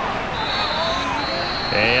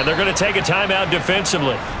 And they're going to take a timeout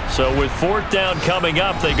defensively. So with 4th down coming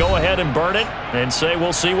up, they go ahead and burn it and say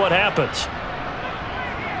we'll see what happens.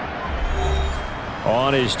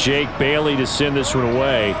 On is Jake Bailey to send this one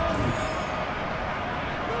away.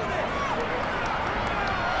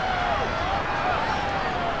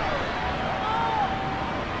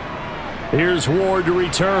 Here's Ward to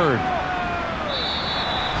return.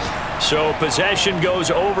 So possession goes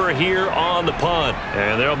over here on the punt.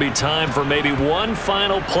 And there'll be time for maybe one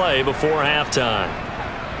final play before halftime.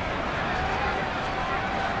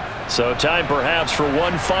 So time perhaps for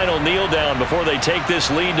one final kneel down before they take this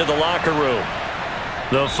lead to the locker room.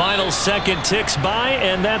 The final second ticks by,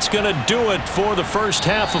 and that's going to do it for the first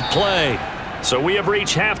half of play. So we have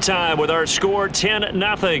reached halftime with our score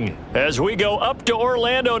 10-0. As we go up to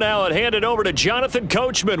Orlando now and hand it over to Jonathan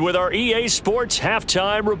Coachman with our EA Sports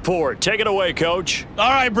Halftime Report. Take it away, Coach.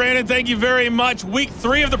 All right, Brandon, thank you very much. Week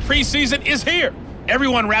 3 of the preseason is here.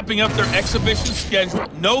 Everyone wrapping up their exhibition schedule.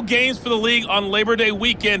 No games for the league on Labor Day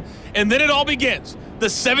weekend, and then it all begins. The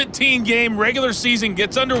 17-game regular season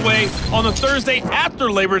gets underway on the Thursday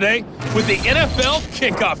after Labor Day with the NFL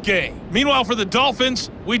kickoff game. Meanwhile, for the Dolphins,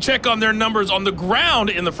 we check on their numbers on the ground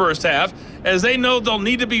in the first half, as they know they'll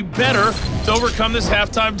need to be better to overcome this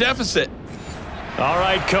halftime deficit. All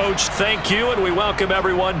right, Coach, thank you, and we welcome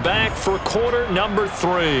everyone back for quarter number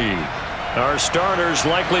 3. Our starters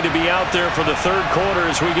likely to be out there for the third quarter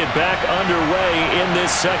as we get back underway in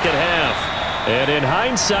this second half. And in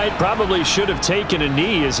hindsight, probably should have taken a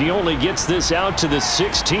knee as he only gets this out to the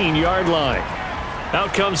 16-yard line.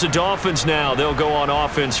 Out comes the Dolphins now. They'll go on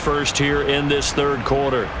offense first here in this third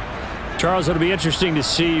quarter. Charles, it'll be interesting to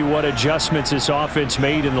see what adjustments this offense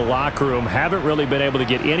made in the locker room. Haven't really been able to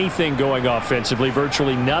get anything going offensively,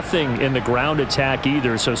 virtually nothing in the ground attack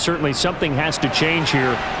either. So certainly something has to change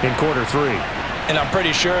here in quarter 3. And I'm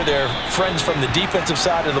pretty sure their friends from the defensive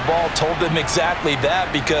side of the ball told them exactly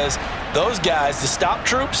that, because those guys, the stop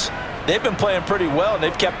troops, they've been playing pretty well, and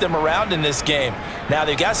they've kept them around in this game. Now,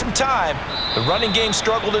 they've got some time. The running game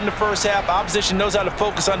struggled in the first half. Opposition knows how to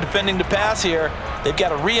focus on defending the pass here. They've got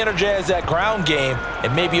to re-energize that ground game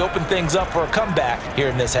and maybe open things up for a comeback here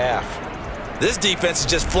in this half. This defense is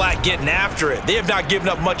just flat getting after it. They have not given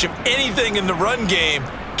up much of anything in the run game.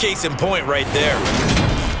 Case in point right there.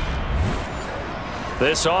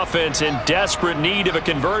 This offense in desperate need of a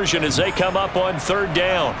conversion as they come up on third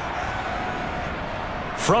down.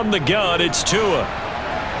 From the gun, it's Tua.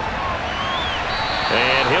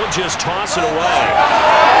 And he'll just toss it away.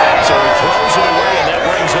 So he throws it away, and that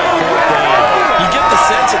brings up fourth down. You get the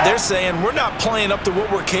sense that they're saying we're not playing up to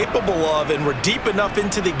what we're capable of, and we're deep enough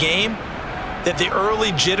into the game that the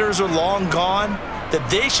early jitters are long gone, that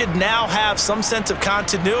they should now have some sense of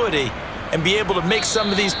continuity and be able to make some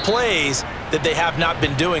of these plays that they have not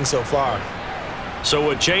been doing so far.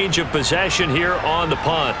 So a change of possession here on the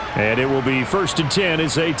punt. And it will be 1st and 10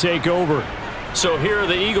 as they take over. So here are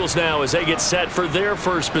the Eagles now as they get set for their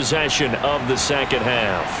first possession of the second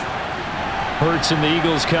half. Hurts and the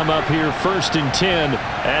Eagles come up here 1st and 10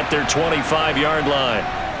 at their 25-yard line.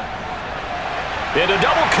 Into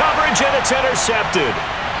double coverage, and it's intercepted.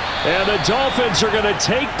 And the Dolphins are going to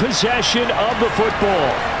take possession of the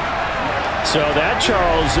football. So that,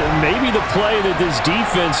 Charles, maybe the play that this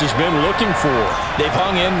defense has been looking for. They've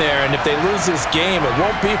hung in there, and if they lose this game, it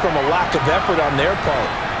won't be from a lack of effort on their part.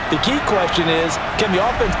 The key question is, can the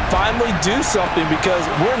offense finally do something, because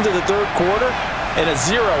we're into the third quarter, and a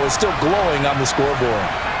 0 is still glowing on the scoreboard.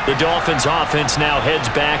 The Dolphins offense now heads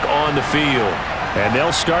back on the field. And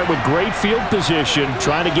they'll start with great field position,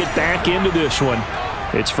 trying to get back into this one.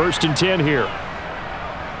 It's 1st and 10 here.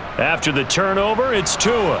 After the turnover, it's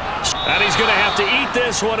Tua. And he's going to have to eat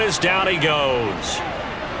this one as down he goes.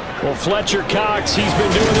 Well, Fletcher Cox, he's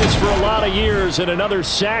been doing this for a lot of years, and another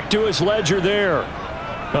sack to his ledger there.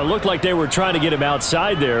 Well, it looked like they were trying to get him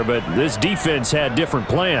outside there, but this defense had different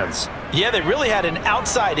plans. Yeah, they really had an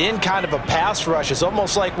outside-in kind of a pass rush. It's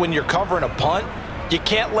almost like when you're covering a punt. You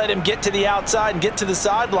can't let him get to the outside and get to the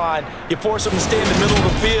sideline. You force him to stay in the middle of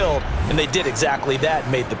the field, and they did exactly that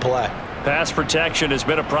and made the play. Pass protection has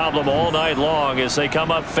been a problem all night long as they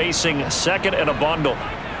come up facing second and a bundle.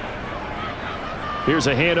 Here's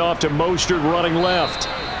a handoff to Mostert running left.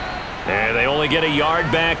 And they only get a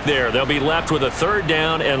yard back there. They'll be left with a third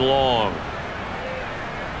down and long.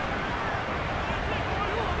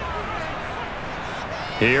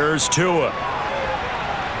 Here's Tua.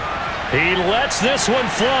 He lets this one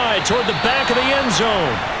fly toward the back of the end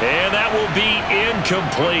zone. And that will be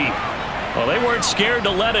incomplete. Well, they weren't scared to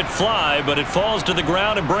let it fly, but it falls to the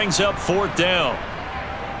ground and brings up fourth down.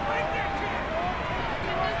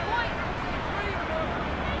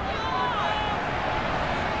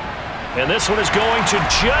 And this one is going to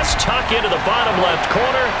just tuck into the bottom left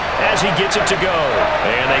corner as he gets it to go.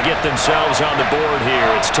 And they get themselves on the board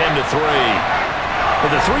here. It's 10-3.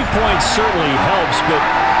 Well, the 3 points certainly helps, but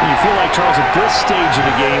you feel like, Charles, at this stage of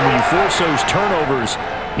the game, when you force those turnovers,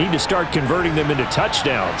 you need to start converting them into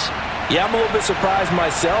touchdowns. Yeah, I'm a little bit surprised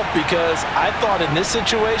myself because I thought in this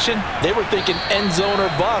situation, they were thinking end zone or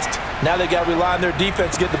bust. Now they got to rely on their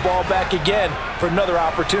defense to get the ball back again for another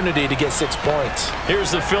opportunity to get 6 points.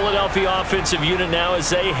 Here's the Philadelphia offensive unit now as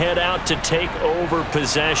they head out to take over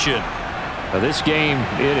possession. Now, this game,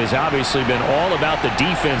 it has obviously been all about the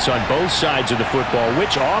defense on both sides of the football.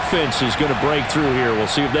 Which offense is going to break through here?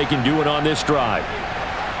 We'll see if they can do it on this drive.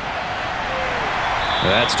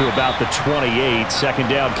 That's to about the 28. Second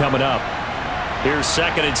down coming up. Here's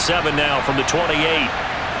 2nd and 7 now from the 28.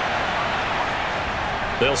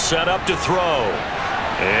 They'll set up to throw.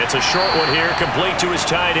 It's a short one here, complete to his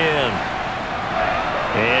tight end.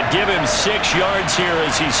 And give him 6 yards here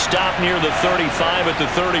as he's stopped near the 35 at the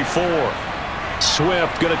 34.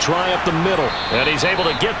 Swift going to try up the middle. And he's able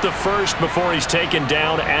to get the first before he's taken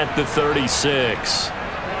down at the 36.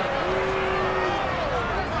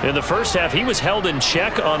 In the first half, he was held in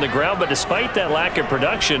check on the ground, but despite that lack of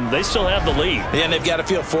production, they still have the lead. And they've got to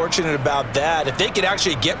feel fortunate about that. If they could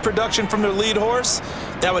actually get production from their lead horse,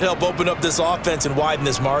 that would help open up this offense and widen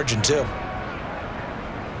this margin too.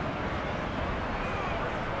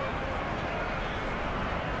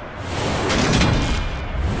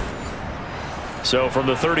 So from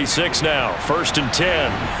the 36 now, 1st and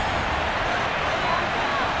 10.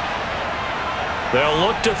 They'll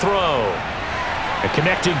look to throw. And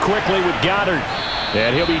connecting quickly with Goddard.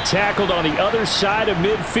 And he'll be tackled on the other side of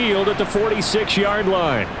midfield at the 46-yard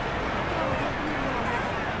line.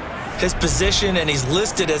 His position, and he's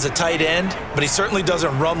listed as a tight end, but he certainly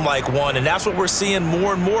doesn't run like one, and that's what we're seeing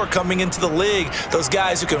more and more coming into the league. Those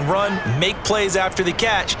guys who can run, make plays after the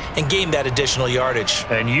catch, and gain that additional yardage.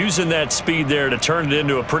 And using that speed there to turn it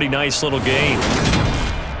into a pretty nice little gain.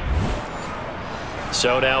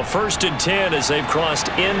 So now 1st and 10 as they've crossed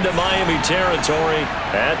into Miami territory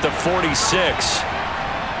at the 46.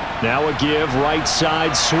 Now a give right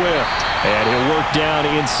side Swift. And he'll work down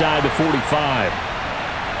inside the 45.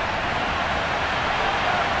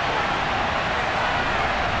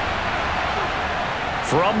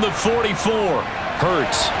 From the 44,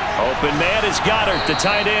 Hurts. Open man is Goddard, the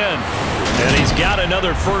tight end. And he's got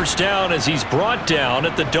another first down as he's brought down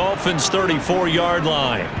at the Dolphins' 34-yard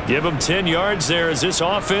line. Give him 10 yards there as this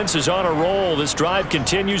offense is on a roll. This drive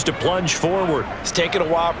continues to plunge forward. It's taken a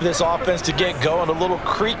while for this offense to get going. A little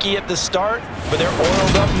creaky at the start, but they're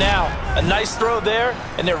oiled up now. A nice throw there,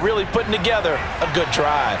 and they're really putting together a good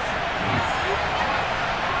drive.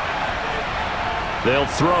 They'll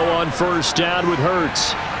throw on first down with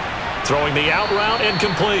Hurts. Throwing the out route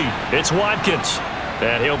incomplete. It's Watkins.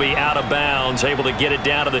 And he'll be out of bounds, able to get it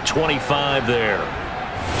down to the 25 there.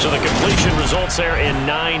 So the completion results there in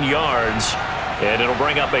 9 yards. And it'll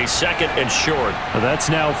bring up a 2nd and short. Well, that's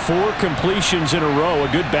now 4 completions in a row. A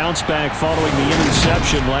good bounce back following the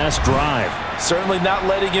interception last drive. Certainly not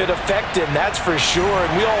letting it affect him, that's for sure.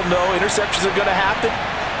 And we all know interceptions are going to happen.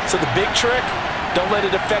 So the big trick, don't let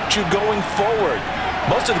it affect you going forward.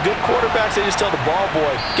 Most of the good quarterbacks, they just tell the ball boy,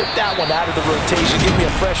 get that one out of the rotation, give me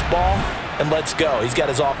a fresh ball, and let's go. He's got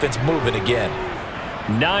his offense moving again.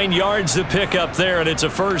 9 yards to pick up there, and it's a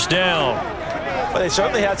first down. Well, they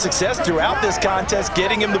certainly had success throughout this contest,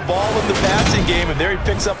 getting him the ball in the passing game, and there he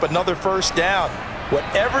picks up another first down.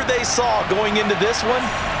 Whatever they saw going into this one,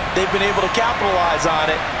 they've been able to capitalize on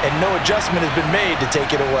it, and no adjustment has been made to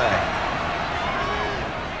take it away.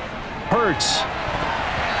 Hurts.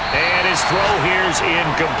 And his throw here's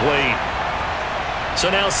incomplete.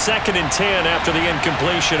 So now 2nd and 10 after the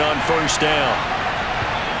incompletion on first down.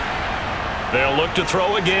 They'll look to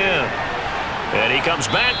throw again. And he comes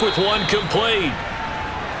back with one complete.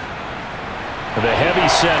 The heavy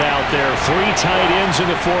set out there. 3 tight ends in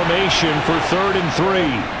the formation for 3rd and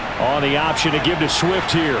 3. On the option to give to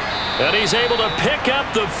Swift here. And he's able to pick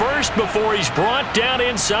up the first before he's brought down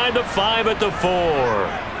inside the 5 at the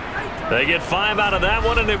 4. They get 5 out of that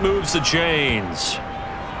one, and it moves the chains.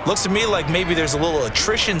 Looks to me like maybe there's a little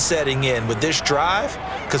attrition setting in with this drive,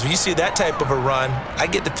 because when you see that type of a run, I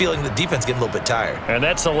get the feeling the defense getting a little bit tired. And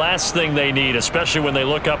that's the last thing they need, especially when they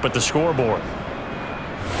look up at the scoreboard.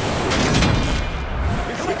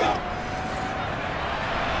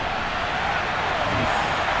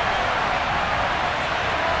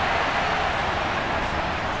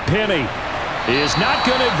 Penny is not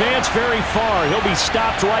going to advance very far. He'll be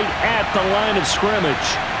stopped right at the line of scrimmage.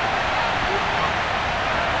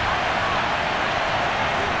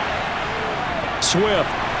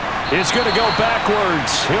 Swift is going to go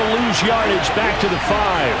backwards. He'll lose yardage back to the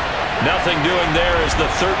 5. Nothing doing there as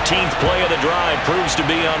the 13th play of the drive proves to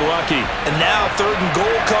be unlucky. And now 3rd and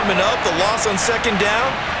goal coming up, the loss on 2nd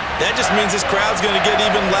down. That just means this crowd's going to get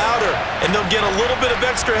even louder, and they'll get a little bit of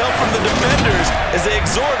extra help from the defenders as they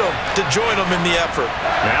exhort them to join them in the effort.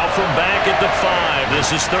 Now from back at the 5,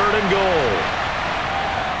 this is 3rd and goal.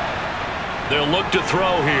 They'll look to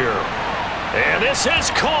throw here. And this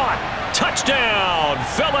is caught. Touchdown,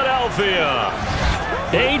 Philadelphia.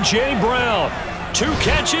 A.J. Brown. 2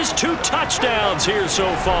 catches, 2 touchdowns here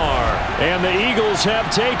so far. And the Eagles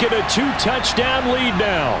have taken a 2-touchdown lead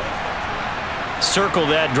now. Circle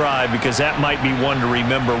that drive because that might be one to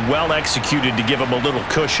remember. Well executed to give them a little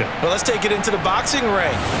cushion. Well, let's take it into the boxing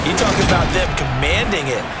ring. You talk about them commanding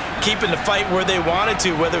it, keeping the fight where they wanted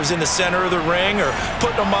to, whether it was in the center of the ring or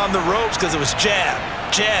putting them on the ropes because it was jab,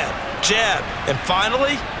 jab, jab. And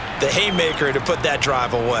finally, the haymaker to put that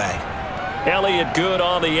drive away. Elliott good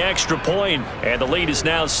on the extra point, and the lead is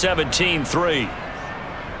now 17-3.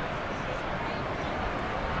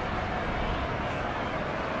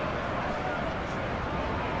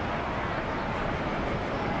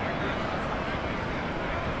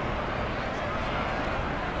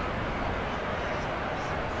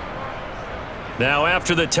 Now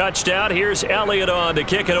after the touchdown, here's Elliott on to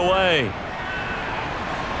kick it away.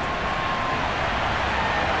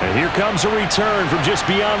 And here comes a return from just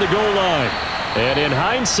beyond the goal line. And in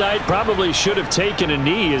hindsight, probably should have taken a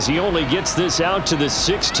knee as he only gets this out to the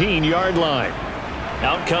 16-yard line.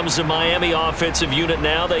 Out comes the Miami offensive unit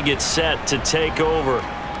now. They get set to take over.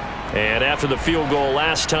 And after the field goal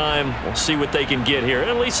last time, we'll see what they can get here. And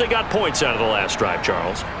at least they got points out of the last drive,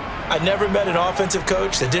 Charles. I never met an offensive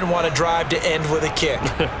coach that didn't want a drive to end with a kick.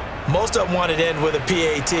 Most of them wanted to end with a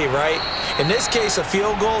PAT, right? In this case, a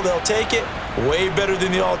field goal, they'll take it. Way better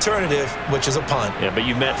than the alternative, which is a punt. Yeah, but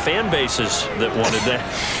you've met fan bases that wanted that,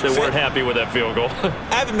 that weren't happy with that field goal.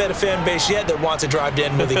 I haven't met a fan base yet that wants a drive to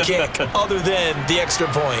end with a kick, other than the extra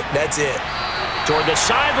point. That's it. Toward the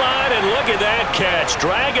sideline, and look at that catch.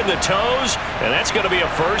 Dragging the toes, and that's going to be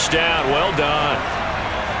a first down. Well done.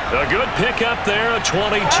 A good pickup there, a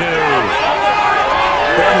 22.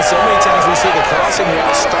 Brandon, so many times we see the crossing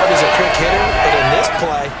route start as a quick hitter, but in this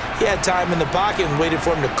play, he had time in the pocket and waited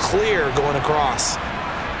for him to clear going across.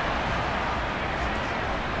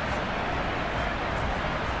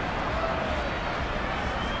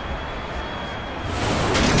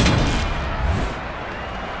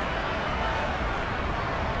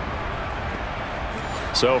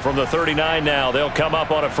 So from the 39 now, they'll come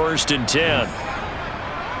up on a 1st and 10.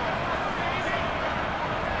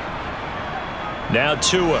 Now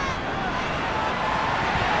Tua.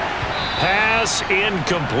 Pass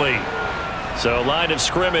incomplete. So line of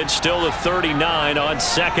scrimmage still the 39 on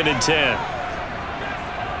 2nd and 10.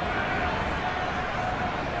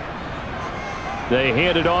 They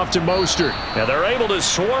hand it off to Mostert. Now they're able to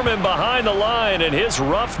swarm him behind the line, and his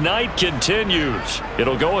rough night continues.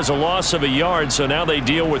 It'll go as a loss of a yard, so now they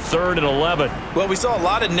deal with 3rd and 11. Well, we saw a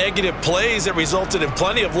lot of negative plays that resulted in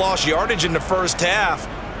plenty of lost yardage in the first half,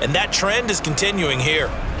 and that trend is continuing here.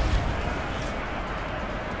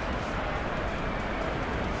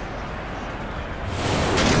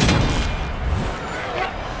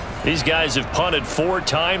 These guys have punted 4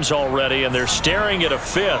 times already, and they're staring at a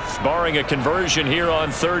 5th, barring a conversion here on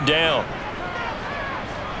 3rd down.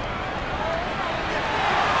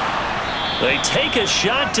 They take a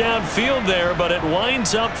shot downfield there, but it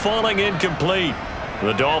winds up falling incomplete.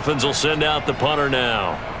 The Dolphins will send out the punter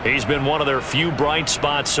now. He's been one of their few bright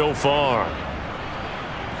spots so far.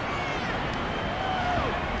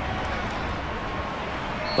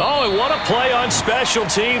 Oh, and what a play on special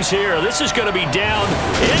teams here. This is going to be down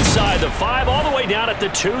inside the 5, all the way down at the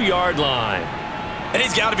 2-yard line. And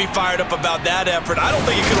he's got to be fired up about that effort. I don't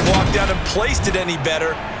think he could have walked out and placed it any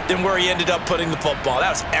better than where he ended up putting the football.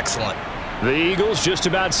 That was excellent. The Eagles just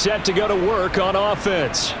about set to go to work on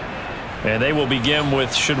offense. And they will begin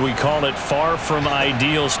with, should we call it, far from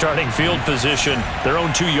ideal starting field position, their own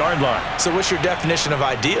 2-yard line. So what's your definition of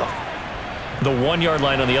ideal? The 1-yard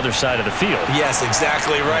line on the other side of the field. Yes,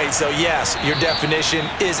 exactly right. So, yes, your definition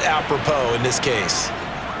is apropos in this case.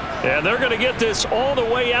 And they're going to get this all the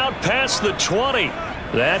way out past the 20.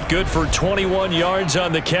 That good for 21 yards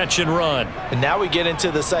on the catch and run. And now we get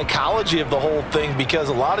into the psychology of the whole thing, because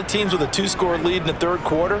a lot of teams with a 2-score lead in the third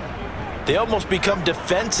quarter, they almost become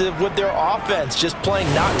defensive with their offense, just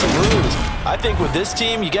playing not to lose. I think with this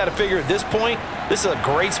team, you got to figure at this point, this is a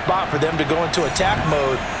great spot for them to go into attack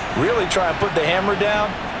mode, really try and put the hammer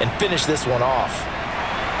down and finish this one off.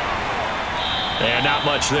 And not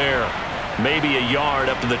much there. Maybe a yard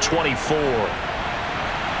up to the 24.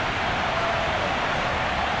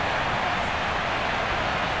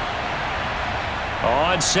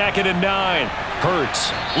 On 2nd and 9.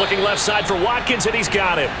 Hurts looking left side for Watkins, and he's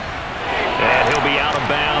got it. And he'll be out of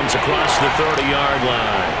bounds across the 30-yard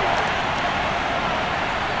line.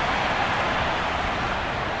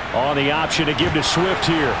 On the option to give to Swift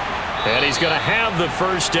here. And he's going to have the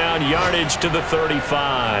first down, yardage to the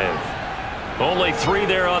 35. Only 3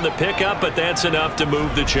 there on the pickup, but that's enough to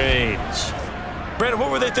move the chains. Brandon,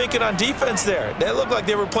 what were they thinking on defense there? They looked like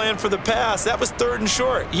they were playing for the pass. That was 3rd and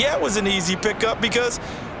short. Yeah, it was an easy pickup because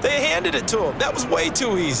they handed it to him. That was way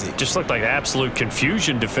too easy. Just looked like absolute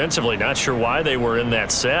confusion defensively. Not sure why they were in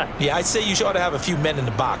that set. Yeah, I'd say you ought to have a few men in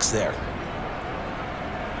the box there.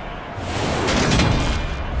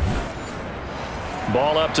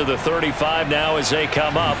 Ball up to the 35 now as they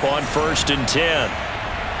come up on 1st and 10.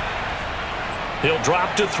 He'll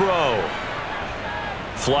drop to throw.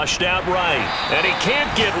 Flushed out right. And he can't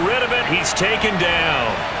get rid of it. He's taken down.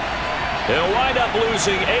 They'll wind up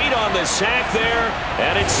losing 8 on the sack there,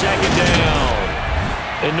 and it's 2nd down.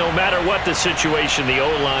 And no matter what the situation, the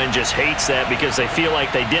O-line just hates that because they feel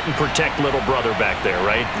like they didn't protect little brother back there,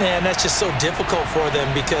 right? Man, that's just so difficult for them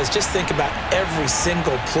because just think about every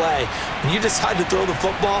single play. When you decide to throw the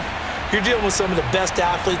football, you're dealing with some of the best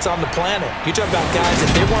athletes on the planet. You talk about guys,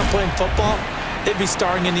 if they weren't playing football, they'd be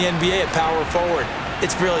starring in the NBA at power forward.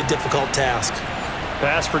 It's a really difficult task.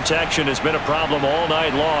 Pass protection has been a problem all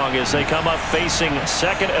night long as they come up facing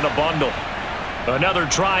 2nd and a bundle. Another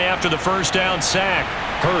try after the first down sack.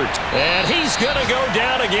 Hurt. And he's going to go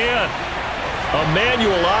down again.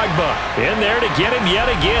 Emmanuel Ogbah in there to get him yet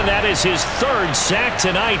again. That is his 3rd sack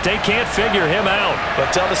tonight. They can't figure him out. But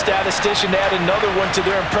tell the statistician to add another one to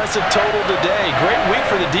their impressive total today. Great week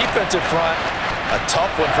for the defensive front. A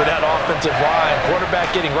tough one for that offensive line.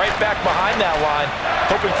 Quarterback getting right back behind that line,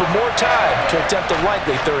 hoping for more time to attempt a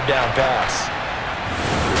likely 3rd down pass.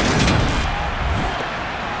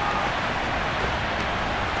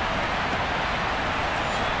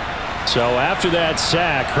 So after that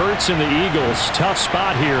sack, Hurts and the Eagles, tough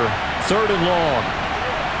spot here, 3rd and long.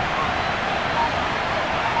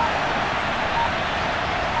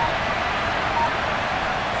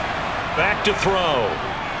 Back to throw.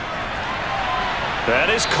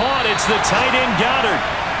 That is caught. It's the tight end Goddard.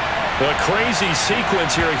 A crazy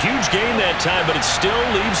sequence here. A huge gain that time, but it still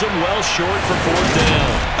leaves them well short for 4th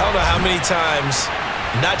down. I don't know how many times,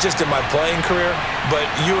 not just in my playing career, but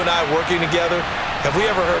you and I working together, have we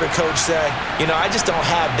ever heard a coach say, you know, I just don't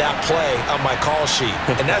have that play on my call sheet.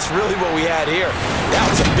 And that's really what we had here. That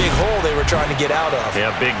was a big hole they were trying to get out of.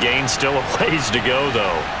 Yeah, big gain. Still a ways to go,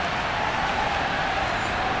 though.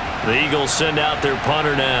 The Eagles send out their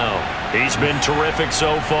punter now. He's been terrific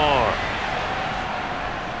so far.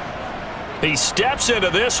 He steps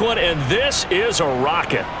into this one, and this is a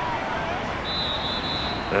rocket.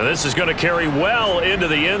 And this is going to carry well into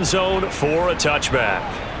the end zone for a touchback.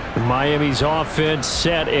 Miami's offense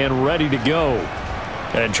set and ready to go.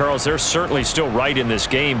 And, Charles, they're certainly still right in this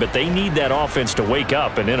game, but they need that offense to wake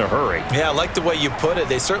up and in a hurry. Yeah, I like the way you put it.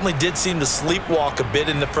 They certainly did seem to sleepwalk a bit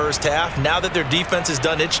in the first half. Now that their defense has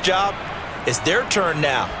done its job, it's their turn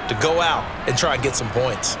now to go out and try and get some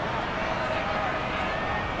points.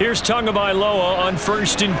 Here's Tagovailoa on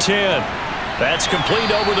 1st and 10. That's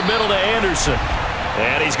complete over the middle to Anderson.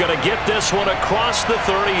 And he's going to get this one across the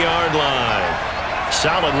 30-yard line.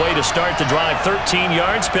 Solid way to start the drive. 13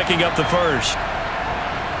 yards, picking up the first.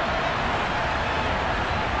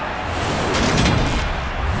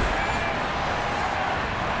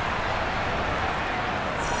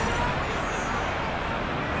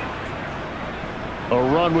 A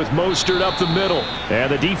run with Mostert up the middle. And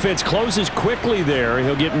the defense closes quickly there.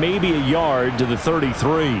 He'll get maybe a yard to the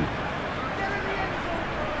 33.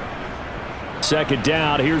 Second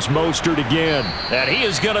down, here's Mostert again. And he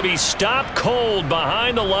is going to be stopped cold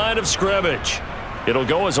behind the line of scrimmage. It'll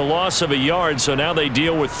go as a loss of a yard, so now they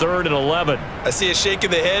deal with 3rd and 11. I see a shake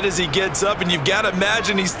of the head as he gets up, and you've got to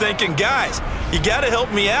imagine he's thinking, guys, you got to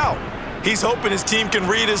help me out. He's hoping his team can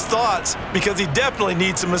read his thoughts because he definitely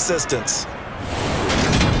needs some assistance.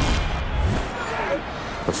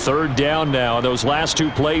 A 3rd down now, and those last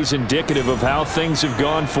 2 plays indicative of how things have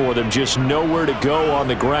gone for them. Just nowhere to go on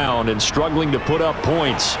the ground and struggling to put up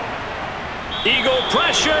points. Eagle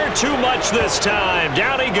pressure, too much this time.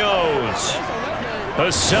 Down he goes.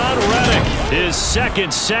 Hassan Reddick, his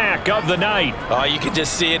 2nd sack of the night. Oh, you can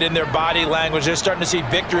just see it in their body language. They're starting to see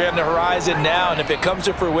victory on the horizon now, and if it comes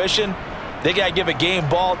to fruition, they got to give a game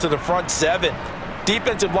ball to the front 7.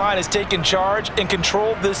 Defensive line has taken charge and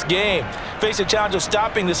controlled this game. Face a challenge of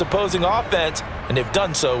stopping this opposing offense, and they've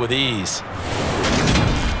done so with ease.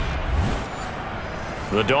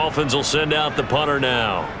 The Dolphins will send out the punter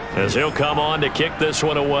now, as he'll come on to kick this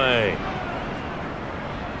one away.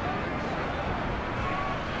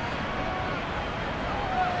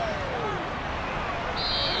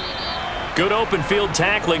 Good open field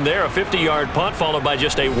tackling there. A 50-yard punt followed by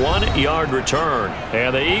just a 1-yard return.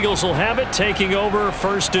 And the Eagles will have it, taking over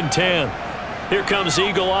 1st and 10. Here comes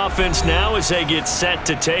Eagle offense now as they get set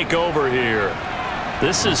to take over here.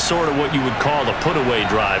 This is sort of what you would call a put-away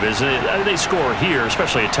drive, isn't it? They score here,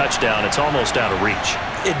 especially a touchdown. It's almost out of reach.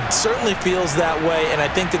 It certainly feels that way, and I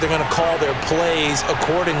think that they're going to call their plays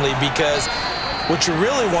accordingly because what you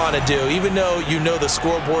really want to do, even though you know the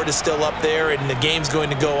scoreboard is still up there and the game's going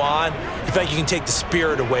to go on, in fact, you can take the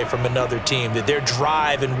spirit away from another team, that their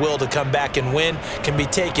drive and will to come back and win can be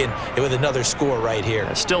taken with another score right here.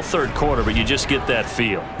 It's still 3rd quarter, but you just get that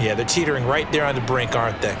feel. Yeah, they're teetering right there on the brink,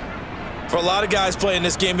 aren't they? For a lot of guys playing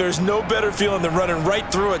this game, there's no better feeling than running right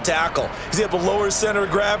through a tackle. He's able to lower his center of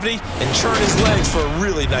gravity and turn his legs for a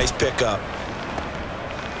really nice pickup.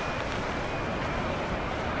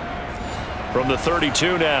 From the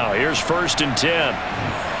 32 now, here's 1st and 10.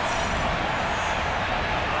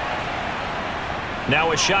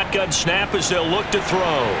 Now a shotgun snap as they'll look to throw.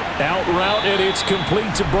 Out route, and it's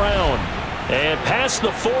complete to Brown. And past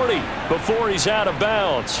the 40 before he's out of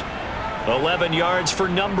bounds. 11 yards for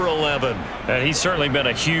number 11. And he's certainly been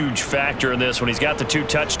a huge factor in this when he's got the 2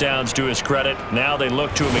 touchdowns to his credit. Now they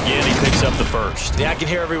look to him again. He picks up the 1st. Yeah, I can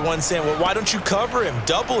hear everyone saying, well, why don't you cover him,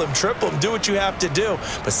 double him, triple him, do what you have to do.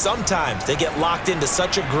 But sometimes they get locked into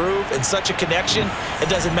such a groove and such a connection, it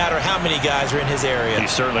doesn't matter how many guys are in his area. He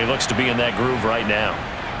certainly looks to be in that groove right now.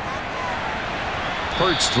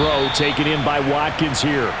 Hurts throw taken in by Watkins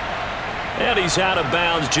here. And he's out of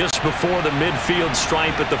bounds just before the midfield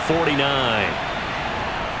stripe at the 49.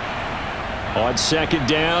 On 2nd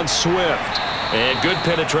down, Swift. And good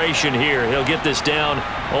penetration here. He'll get this down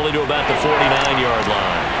only to about the 49-yard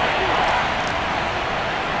line.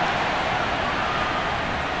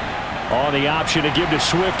 On the option to give to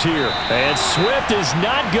Swift here. And Swift is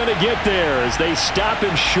not going to get there as they stop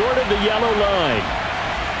him short of the yellow line.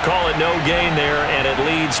 Call it no gain there, and it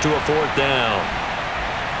leads to a 4th down.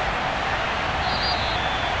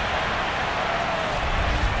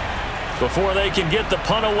 Before they can get the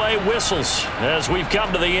punt away, whistles as we've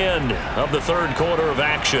come to the end of the 3rd quarter of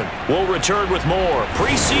action. We'll return with more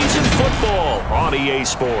preseason football on EA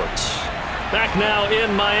Sports. Back now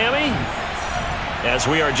in Miami as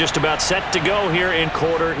we are just about set to go here in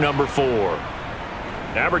quarter number 4.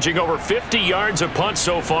 Averaging over 50 yards a punt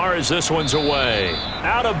so far as this one's away.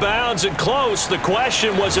 Out of bounds and close. The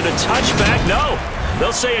question, was it a touchback? No.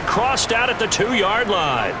 They'll say it crossed out at the 2-yard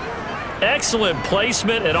line. Excellent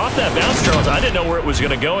placement, and off that bounce, Charles, I didn't know where it was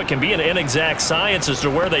going to go. It can be an inexact science as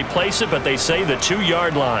to where they place it, but they say the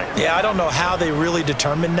 2-yard line. Yeah, I don't know how they really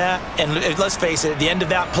determined that. And let's face it, at the end of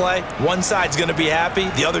that play, one side's going to be happy,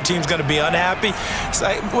 the other team's going to be unhappy. It's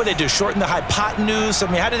like, what do they do, shorten the hypotenuse?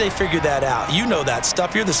 I mean, how do they figure that out? You know that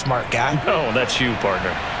stuff. You're the smart guy. No, that's you,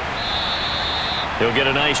 partner. He'll get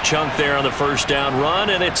a nice chunk there on the 1st down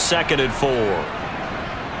run, and it's 2nd and 4.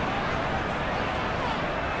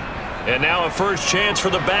 And now a first chance for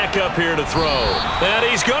the backup here to throw. And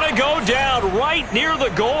he's going to go down right near the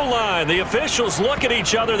goal line. The officials look at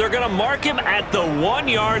each other. They're going to mark him at the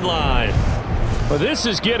 1-yard line. Well, this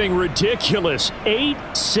is getting ridiculous. 8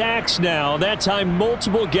 sacks now. That time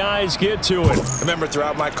multiple guys get to it. I remember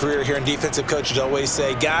throughout my career here in defensive coaches always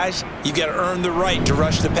say, guys, you got to earn the right to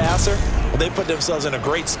rush the passer. Well, they put themselves in a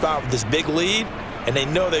great spot with this big lead, and they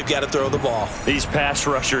know they've got to throw the ball. These pass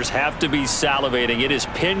rushers have to be salivating. It is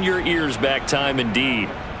pin your ears back time indeed.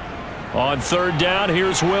 On 3rd down,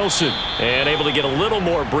 here's Wilson. And able to get a little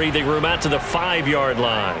more breathing room out to the 5-yard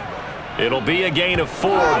line. It'll be a gain of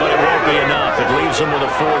 4, but it won't be enough. It leaves them with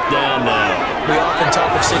a 4th down now. We often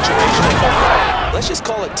talk of situational football. Let's just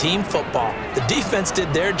call it team football. The defense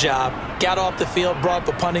did their job, got off the field, brought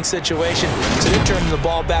up a punting situation, so they're turning the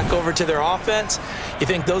ball back over to their offense. You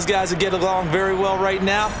think those guys will get along very well right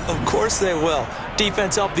now? Of course they will.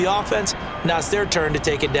 Defense helped the offense. Now it's their turn to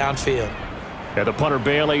take it downfield. And the punter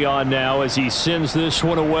Bailey on now as he sends this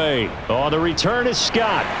one away. On the return is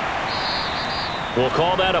Scott. We'll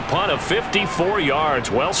call that a punt of 54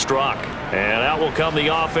 yards. Well struck. And out will come the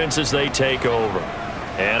offense as they take over.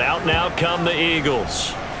 And out now come the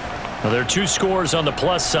Eagles. Well, there are 2 scores on the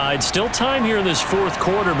plus side. Still time here in this 4th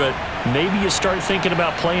quarter, but maybe you start thinking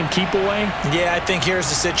about playing keep away? Yeah, I think here's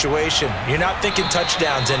the situation. You're not thinking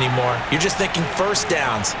touchdowns anymore. You're just thinking first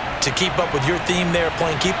downs. To keep up with your theme there,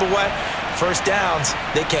 playing keep away, first downs,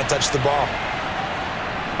 they can't touch the ball.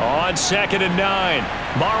 On 2nd and 9,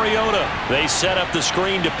 Mariota. They set up the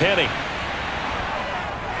screen to Penny.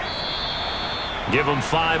 Give them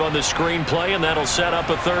 5 on the screen play, and that'll set up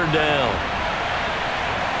a 3rd down.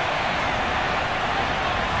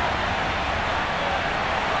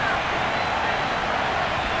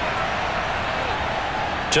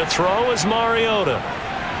 To throw is Mariota.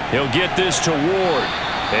 He'll get this to Ward.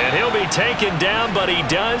 And he'll be taken down, but he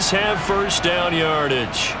does have first down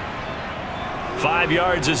yardage. 5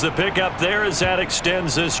 yards is the pickup there as that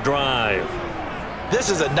extends this drive. This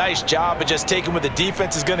is a nice job of just taking what the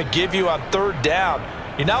defense is going to give you on 3rd down.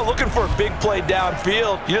 You're not looking for a big play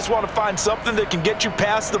downfield. You just want to find something that can get you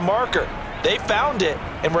past the marker. They found it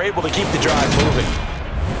and were able to keep the drive moving.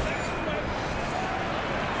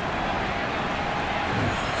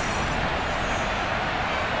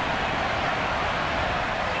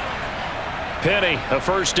 Penny, a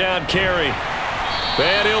first down carry.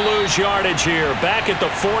 And he'll lose yardage here. Back at the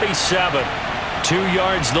 47. 2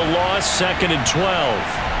 yards the loss, 2nd and 12.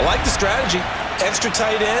 I like the strategy. Extra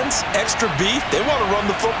tight ends, extra beef. They want to run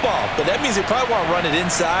the football, but that means they probably want to run it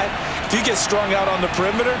inside. If you get strung out on the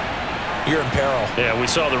perimeter, you're in peril. Yeah, we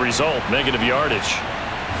saw the result, negative yardage.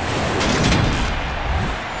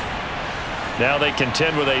 Now they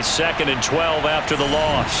contend with a 2nd and 12 after the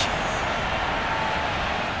loss.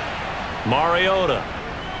 Mariota.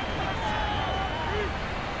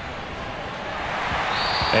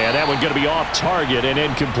 And that one going to be off target and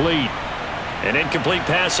incomplete. An incomplete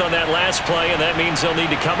pass on that last play, and that means they'll need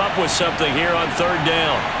to come up with something here on 3rd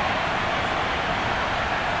down.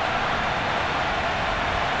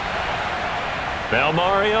 Now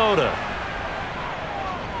Mariota.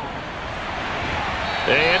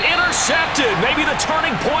 And intercepted. Maybe the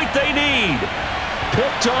turning point they need.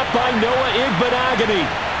 Picked up by Noah Igbenogany.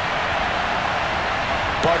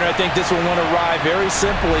 Partner, I think this one went awry very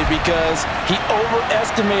simply because he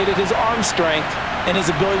overestimated his arm strength and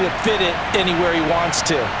his ability to fit it anywhere he wants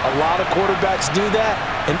to. A lot of quarterbacks do that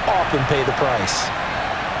and often pay the price.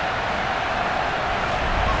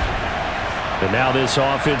 And now this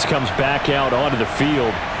offense comes back out onto the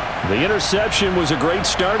field. The interception was a great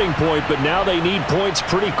starting point, but now they need points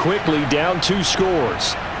pretty quickly, down 2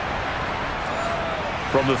 scores.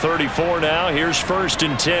 From the 34 now, here's 1st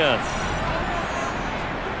and 10.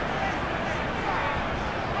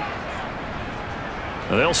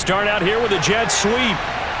 They'll start out here with a jet sweep.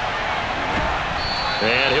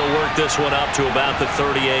 And he'll work this one up to about the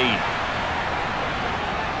 38.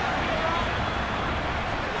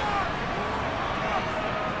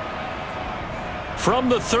 From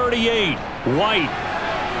the 38, White.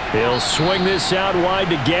 He'll swing this out wide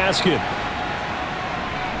to Gaskin.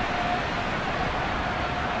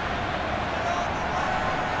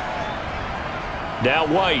 Now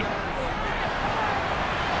White.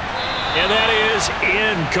 And that is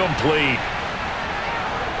incomplete.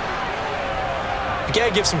 You got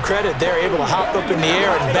to give some credit. They're able to hop up in the air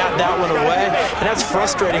and bat that one away. And that's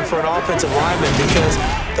frustrating for an offensive lineman because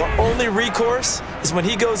the only recourse is when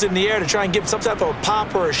he goes in the air to try and give some type of a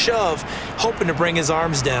pop or a shove, hoping to bring his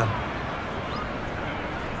arms down.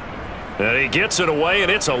 And he gets it away,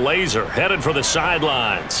 and it's a laser headed for the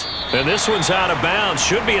sidelines. And this one's out of bounds.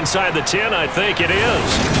 Should be inside the 10, I think it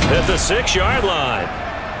is. At the 6-yard line.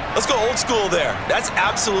 Let's go old school there. That's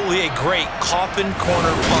absolutely a great coffin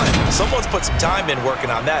corner punt. Someone's put some time in working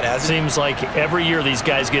on that, hasn't it? Seems like every year these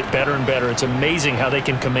guys get better and better. It's amazing how they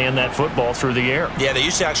can command that football through the air. Yeah, they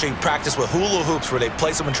used to actually practice with hula hoops where they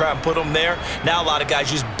place them and try and put them there. Now a lot of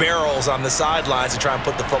guys use barrels on the sidelines to try and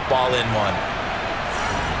put the football in one.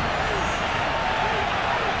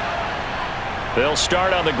 They'll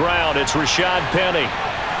start on the ground. It's Rashad Penny.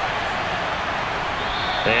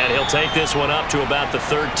 And he'll take this one up to about the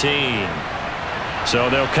 13. So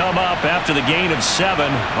they'll come up after the gain of 7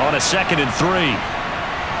 on a 2nd and 3.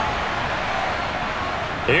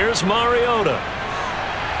 Here's Mariota.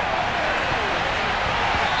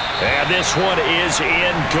 And this one is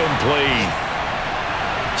incomplete.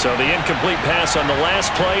 So the incomplete pass on the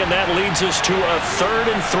last play, and that leads us to a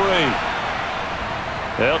 3rd and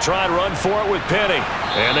 3. They'll try and run for it with Penny.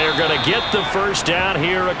 And they're going to get the first down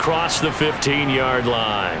here across the 15-yard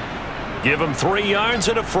line. Give them 3 yards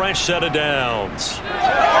and a fresh set of downs.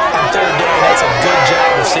 On 3rd down, that's a good job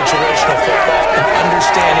of situational football and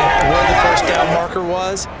understanding where the first down marker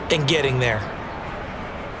was and getting there.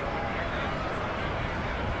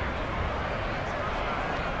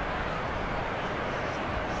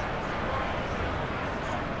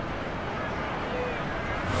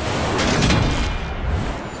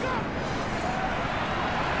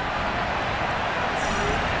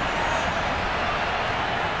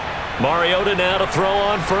 Mariota now to throw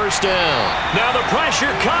on first down. Now the pressure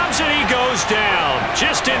comes and he goes down.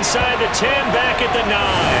 Just inside the 10, back at the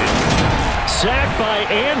 9. Sacked by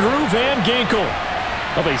Andrew Van Ginkel.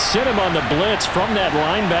 Well, they sent him on the blitz from that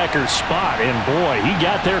linebacker spot, and boy, he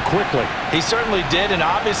got there quickly. He certainly did, and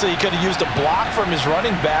obviously he could have used a block from his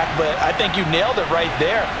running back, but I think you nailed it right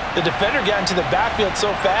there. The defender got into the backfield so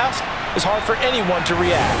fast, it's hard for anyone to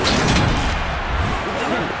react.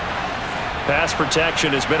 Pass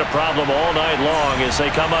protection has been a problem all night long as they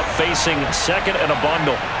come up facing 2nd and a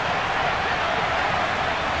bundle.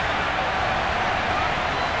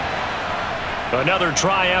 Another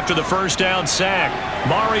try after the first down sack.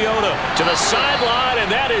 Mariota to the sideline,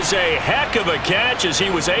 and that is a heck of a catch as he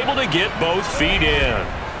was able to get both feet in.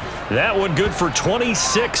 That one good for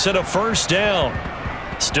 26 and a first down.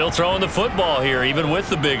 Still throwing the football here, even with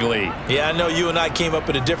the big lead. Yeah, I know you and I came up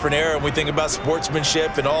in a different era, and we think about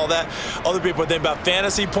sportsmanship and all that. Other people think about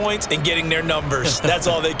fantasy points and getting their numbers. That's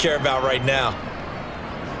all they care about right now.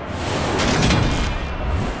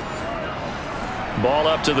 Ball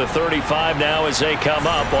up to the 35 now as they come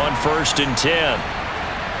up on 1st and 10.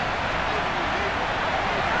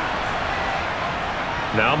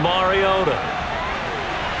 Now Mariota.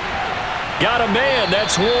 Got a man,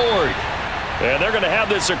 that's Ward. And they're going to have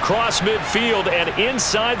this across midfield and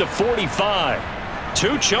inside the 45.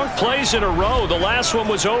 2 chunk plays in a row. The last one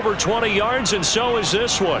was over 20 yards, and so is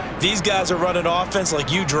this one. These guys are running offense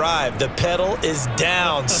like you drive. The pedal is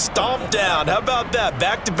down, stomped down. How about that?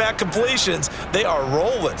 Back-to-back completions. They are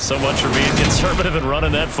rolling. So much for being conservative and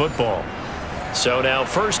running that football. So now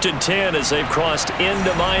 1st and 10 as they've crossed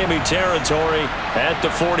into Miami territory at the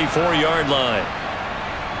 44-yard line.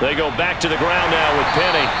 They go back to the ground now with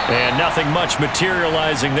Penny. And nothing much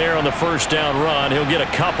materializing there on the first down run. He'll get a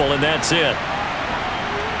couple, and that's it.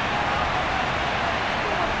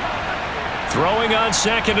 Throwing on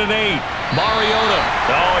 2nd and 8. Mariota.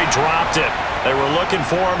 Oh, he dropped it. They were looking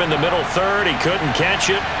for him in the middle 3rd. He couldn't catch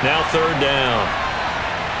it. Now 3rd down.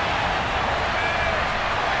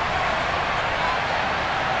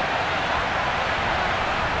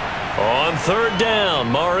 On 3rd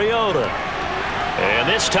down, Mariota. And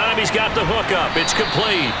this time he's got the hook up. It's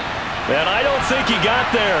complete. And I don't think he got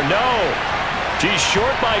there. No. He's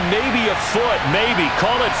short by maybe a foot. Maybe.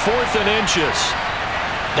 Call it 4th and inches.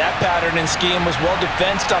 That pattern and scheme was well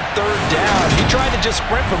defensed on 3rd down. He tried to just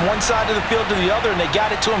sprint from one side of the field to the other, and they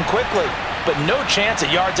got it to him quickly. But no chance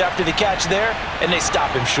at yards after the catch there, and they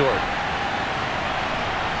stop him short.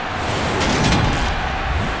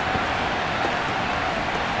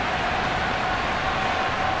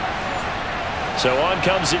 So on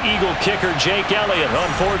comes the Eagle kicker, Jake Elliott, on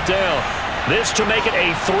 4th down. This to make it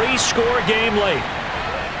a 3-score game late.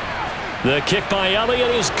 The kick by Elliott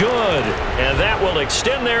is good, and that will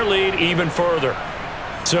extend their lead even further.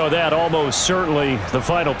 So that almost certainly the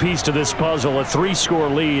final piece to this puzzle, a 3-score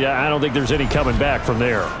lead. I don't think there's any coming back from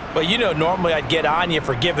there. Well, you know, normally I'd get on you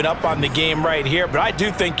for giving up on the game right here, but I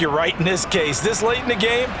do think you're right in this case. This late in the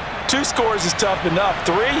game, 2 scores is tough enough.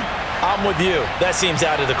 3, I'm with you. That seems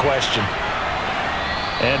out of the question.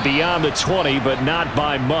 And beyond the 20, but not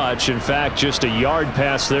by much. In fact, just a yard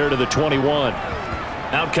pass there to the 21.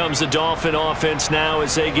 Out comes the Dolphin offense now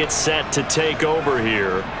as they get set to take over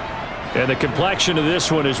here. And the complexion of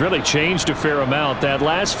this one has really changed a fair amount. That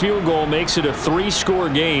last field goal makes it a 3-score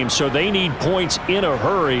game, so they need points in a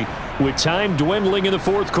hurry with time dwindling in the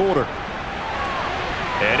 4th quarter.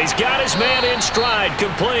 And he's got his man in stride,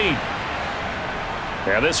 complete.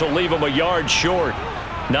 Now this will leave him a yard short.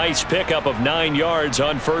 Nice pickup of 9 yards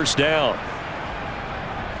on 1st down.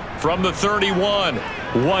 From the 31,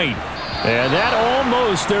 White. And that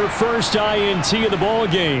almost their first INT of the ball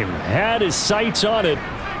game. Had his sights on it,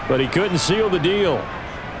 but he couldn't seal the deal.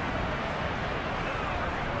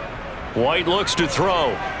 White looks to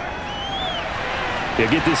throw.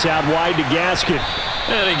 He'll get this out wide to Gaskin.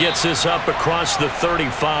 And he gets this up across the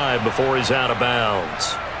 35 before he's out of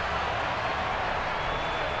bounds.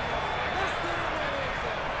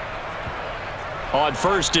 On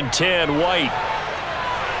 1st and 10, White.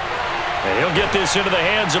 And he'll get this into the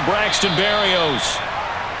hands of Braxton Berrios.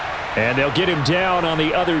 And they'll get him down on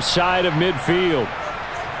the other side of midfield.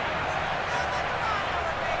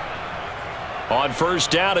 On 1st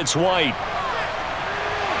down, it's White.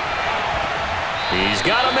 He's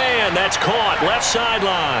got a man. That's caught. Left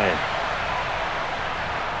sideline.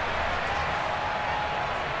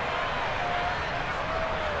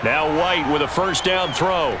 Now White with a 1st down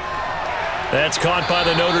throw. That's caught by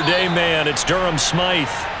the Notre Dame man. It's Durham Smythe.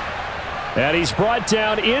 And he's brought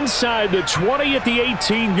down inside the 20 at the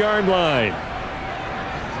 18-yard line.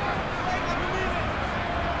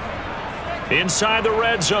 Inside the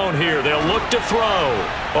red zone here. They'll look to throw.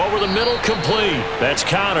 Over the middle, complete. That's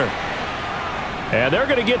Connor. And they're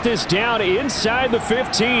going to get this down inside the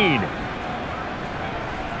 15.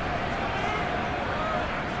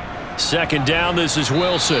 2nd down, this is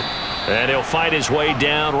Wilson. And he'll fight his way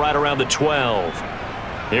down right around the 12.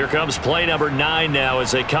 Here comes play number 9 now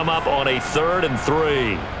as they come up on a 3rd and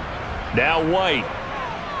 3. Now White.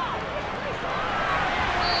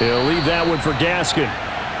 He'll leave that one for Gaskin.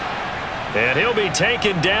 And he'll be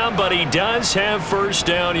taken down, but he does have 1st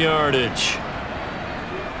down yardage.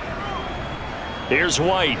 Here's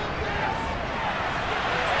White.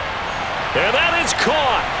 And that is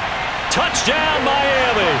caught. Touchdown,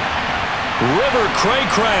 Miami. River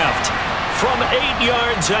Craycraft from 8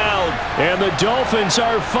 yards out. And the Dolphins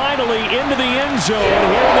are finally into the end zone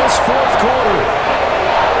here in this 4th quarter.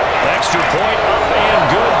 Extra point up and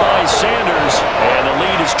good by Sanders. And the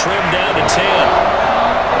lead is trimmed down to 10.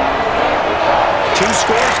 2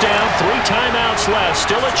 scores down, 3 timeouts left.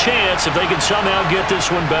 Still a chance if they can somehow get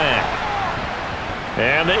this one back.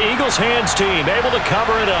 And the Eagles hands team able to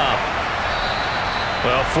cover it up.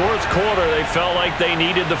 Well, 4th quarter, they felt like they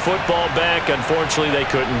needed the football back. Unfortunately, they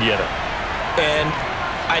couldn't get it. And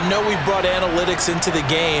I know we brought analytics into the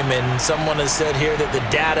game, and someone has said here that the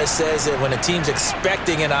data says that when a team's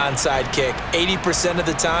expecting an onside kick, 80% of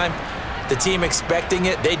the time, the team expecting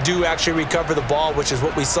it, they do actually recover the ball, which is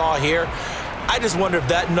what we saw here. I just wonder if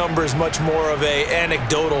that number is much more of a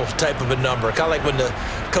anecdotal type of a number. Kind of like when the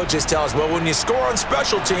coaches tell us, well, when you score on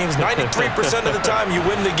special teams, 93% of the time you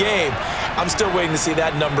win the game. I'm still waiting to see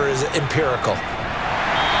that number is empirical.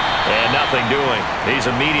 And nothing doing. He's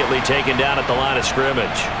immediately taken down at the line of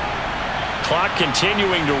scrimmage. Clock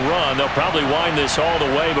continuing to run. They'll probably wind this all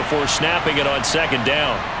the way before snapping it on 2nd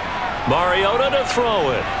down. Mariota to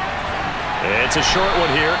throw it. It's a short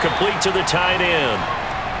one here, complete to the tight end.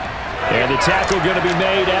 And the tackle going to be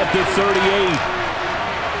made at the 38.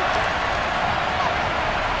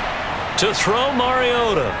 To throw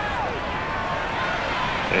Mariota.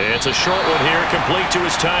 It's a short one here, complete to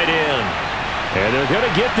his tight end. And they're going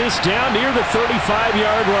to get this down near the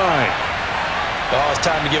 35-yard line. Oh, it's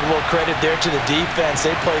time to give a little credit there to the defense.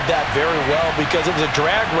 They played that very well because it was a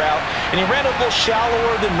drag route, and he ran a little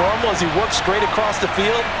shallower than normal as he worked straight across the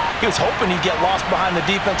field. He was hoping he'd get lost behind the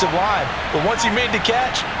defensive line, but once he made the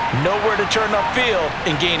catch, nowhere to turn upfield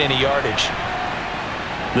and gain any yardage.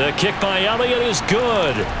 The kick by Elliott is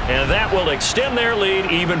good, and that will extend their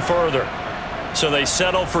lead even further. So they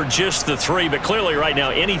settle for just the 3, but clearly right now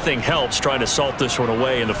anything helps trying to salt this one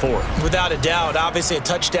away in the 4th. Without a doubt, obviously a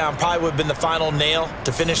touchdown probably would have been the final nail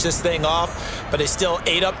to finish this thing off, but they still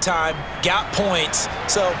ate up time, got points.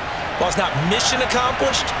 So while it's not mission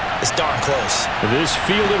accomplished, it's darn close. This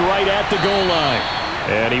fielded right at the goal line.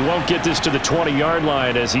 And he won't get this to the 20-yard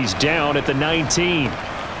line as he's down at the 19.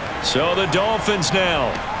 So the Dolphins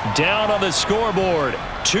now down on the scoreboard.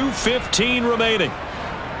 2:15 remaining.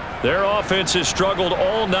 Their offense has struggled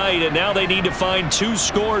all night, and now they need to find 2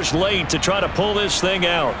 scores late to try to pull this thing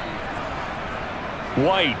out.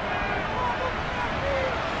 White.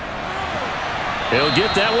 He'll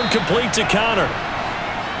get that one complete to Connor.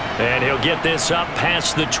 And he'll get this up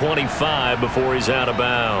past the 25 before he's out of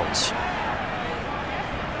bounds.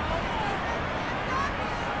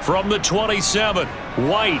 From the 27,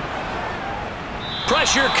 White.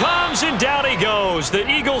 Pressure comes, and down he goes. The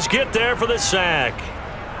Eagles get there for the sack.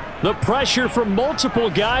 The pressure from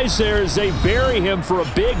multiple guys there as they bury him for a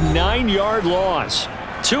big 9-yard loss.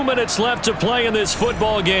 2 minutes left to play in this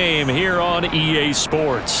football game here on EA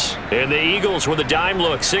Sports. And the Eagles with a dime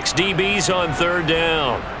look. 6 DBs on 3rd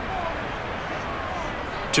down.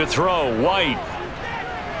 To throw, White.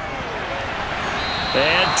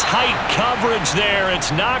 And tight coverage there.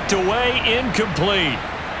 It's knocked away, incomplete.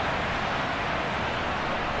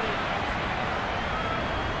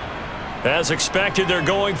 As expected, they're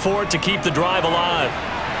going for it to keep the drive alive.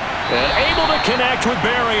 And able to connect with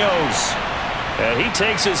Berrios. And he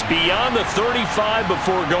takes us beyond the 35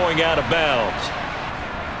 before going out of bounds.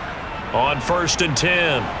 On 1st and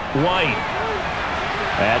 10, White.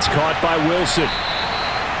 That's caught by Wilson.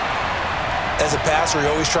 As a passer,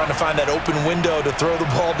 you're always trying to find that open window to throw the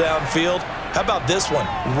ball downfield. How about this one?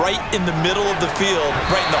 Right in the middle of the field,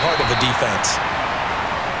 right in the heart of the defense.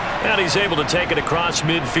 And he's able to take it across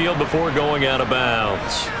midfield before going out of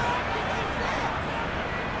bounds.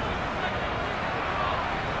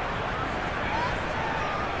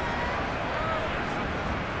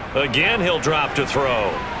 Again, he'll drop to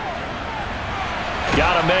throw.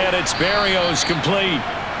 Got a man, it's Berrios, complete.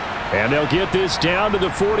 And they'll get this down to the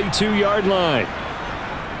 42-yard line.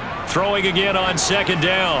 Throwing again on 2nd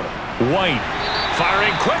down. White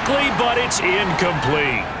firing quickly, but it's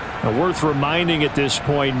incomplete. Now, worth reminding at this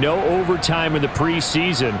point, no overtime in the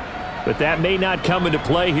preseason, but that may not come into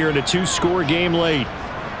play here in a 2-score game late.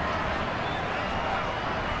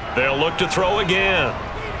 They'll look to throw again.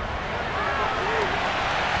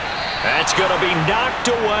 That's going to be knocked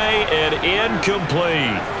away and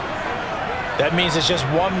incomplete. That means it's just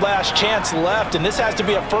one last chance left, and this has to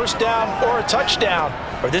be a 1st down or a touchdown,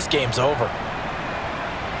 or this game's over.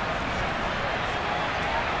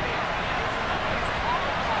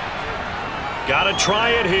 Got to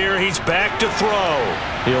try it here. He's back to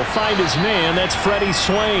throw. He'll find his man. That's Freddie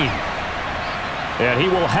Swain. And he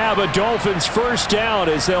will have a Dolphins 1st down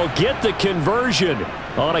as they'll get the conversion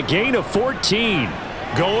on a gain of 14.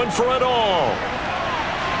 Going for it all.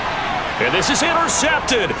 And this is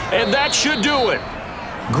intercepted, and that should do it.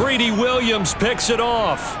 Greedy Williams picks it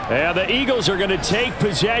off. And the Eagles are going to take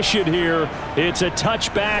possession here. It's a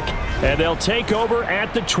touchback, and they'll take over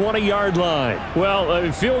at the 20-yard line.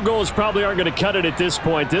 Well, field goals probably aren't going to cut it at this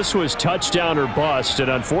point. This was touchdown or bust,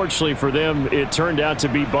 and unfortunately for them, it turned out to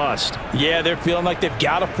be bust. Yeah, they're feeling like they've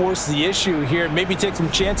got to force the issue here and maybe take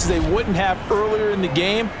some chances they wouldn't have earlier in the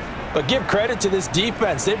game. But give credit to this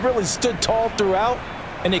defense. They've really stood tall throughout,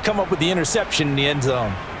 and they come up with the interception in the end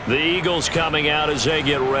zone. The Eagles coming out as they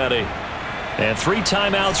get ready. And 3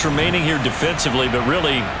 timeouts remaining here defensively, but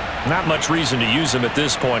really not much reason to use them at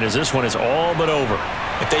this point as this one is all but over.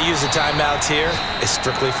 If they use the timeouts here, it's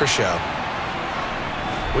strictly for show.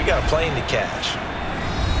 We got a plane to catch.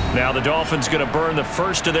 Now the Dolphins going to burn the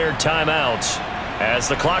first of their timeouts as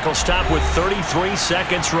the clock will stop with 33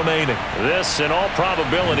 seconds remaining. This, in all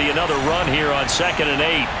probability, another run here on 2nd and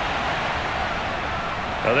 8.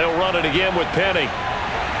 Now they'll run it again with Penny.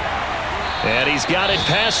 And he's got it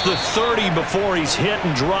past the 30 before he's hit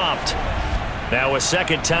and dropped. Now a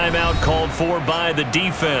 2nd timeout called for by the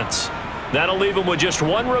defense. That'll leave him with just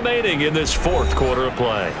 1 remaining in this 4th quarter of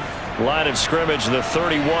play. Line of scrimmage, the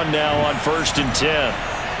 31 now on 1st and 10.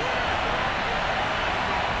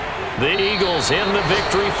 The Eagles in the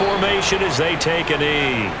victory formation as they take a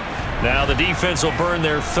knee. Now the defense will burn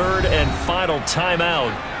their 3rd and final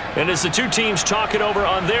timeout. And as the two teams talk it over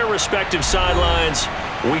on their respective sidelines,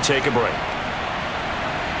 we take a break.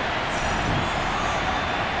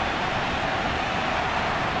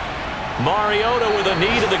 Mariota with a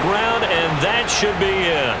knee to the ground, and that should be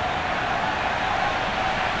it.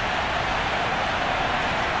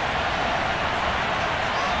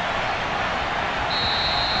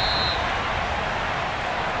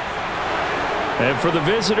 And for the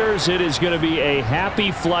visitors, it is going to be a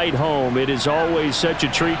happy flight home. It is always such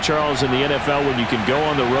a treat, Charles, in the NFL when you can go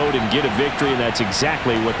on the road and get a victory, and that's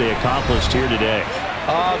exactly what they accomplished here today.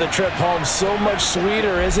 The trip home so much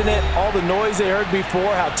sweeter, isn't it? All the noise they heard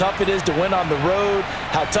before, how tough it is to win on the road,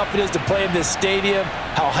 how tough it is to play in this stadium,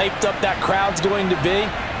 how hyped up that crowd's going to be.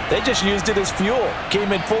 They just used it as fuel,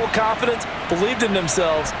 came in full confidence, believed in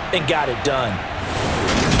themselves, and got it done.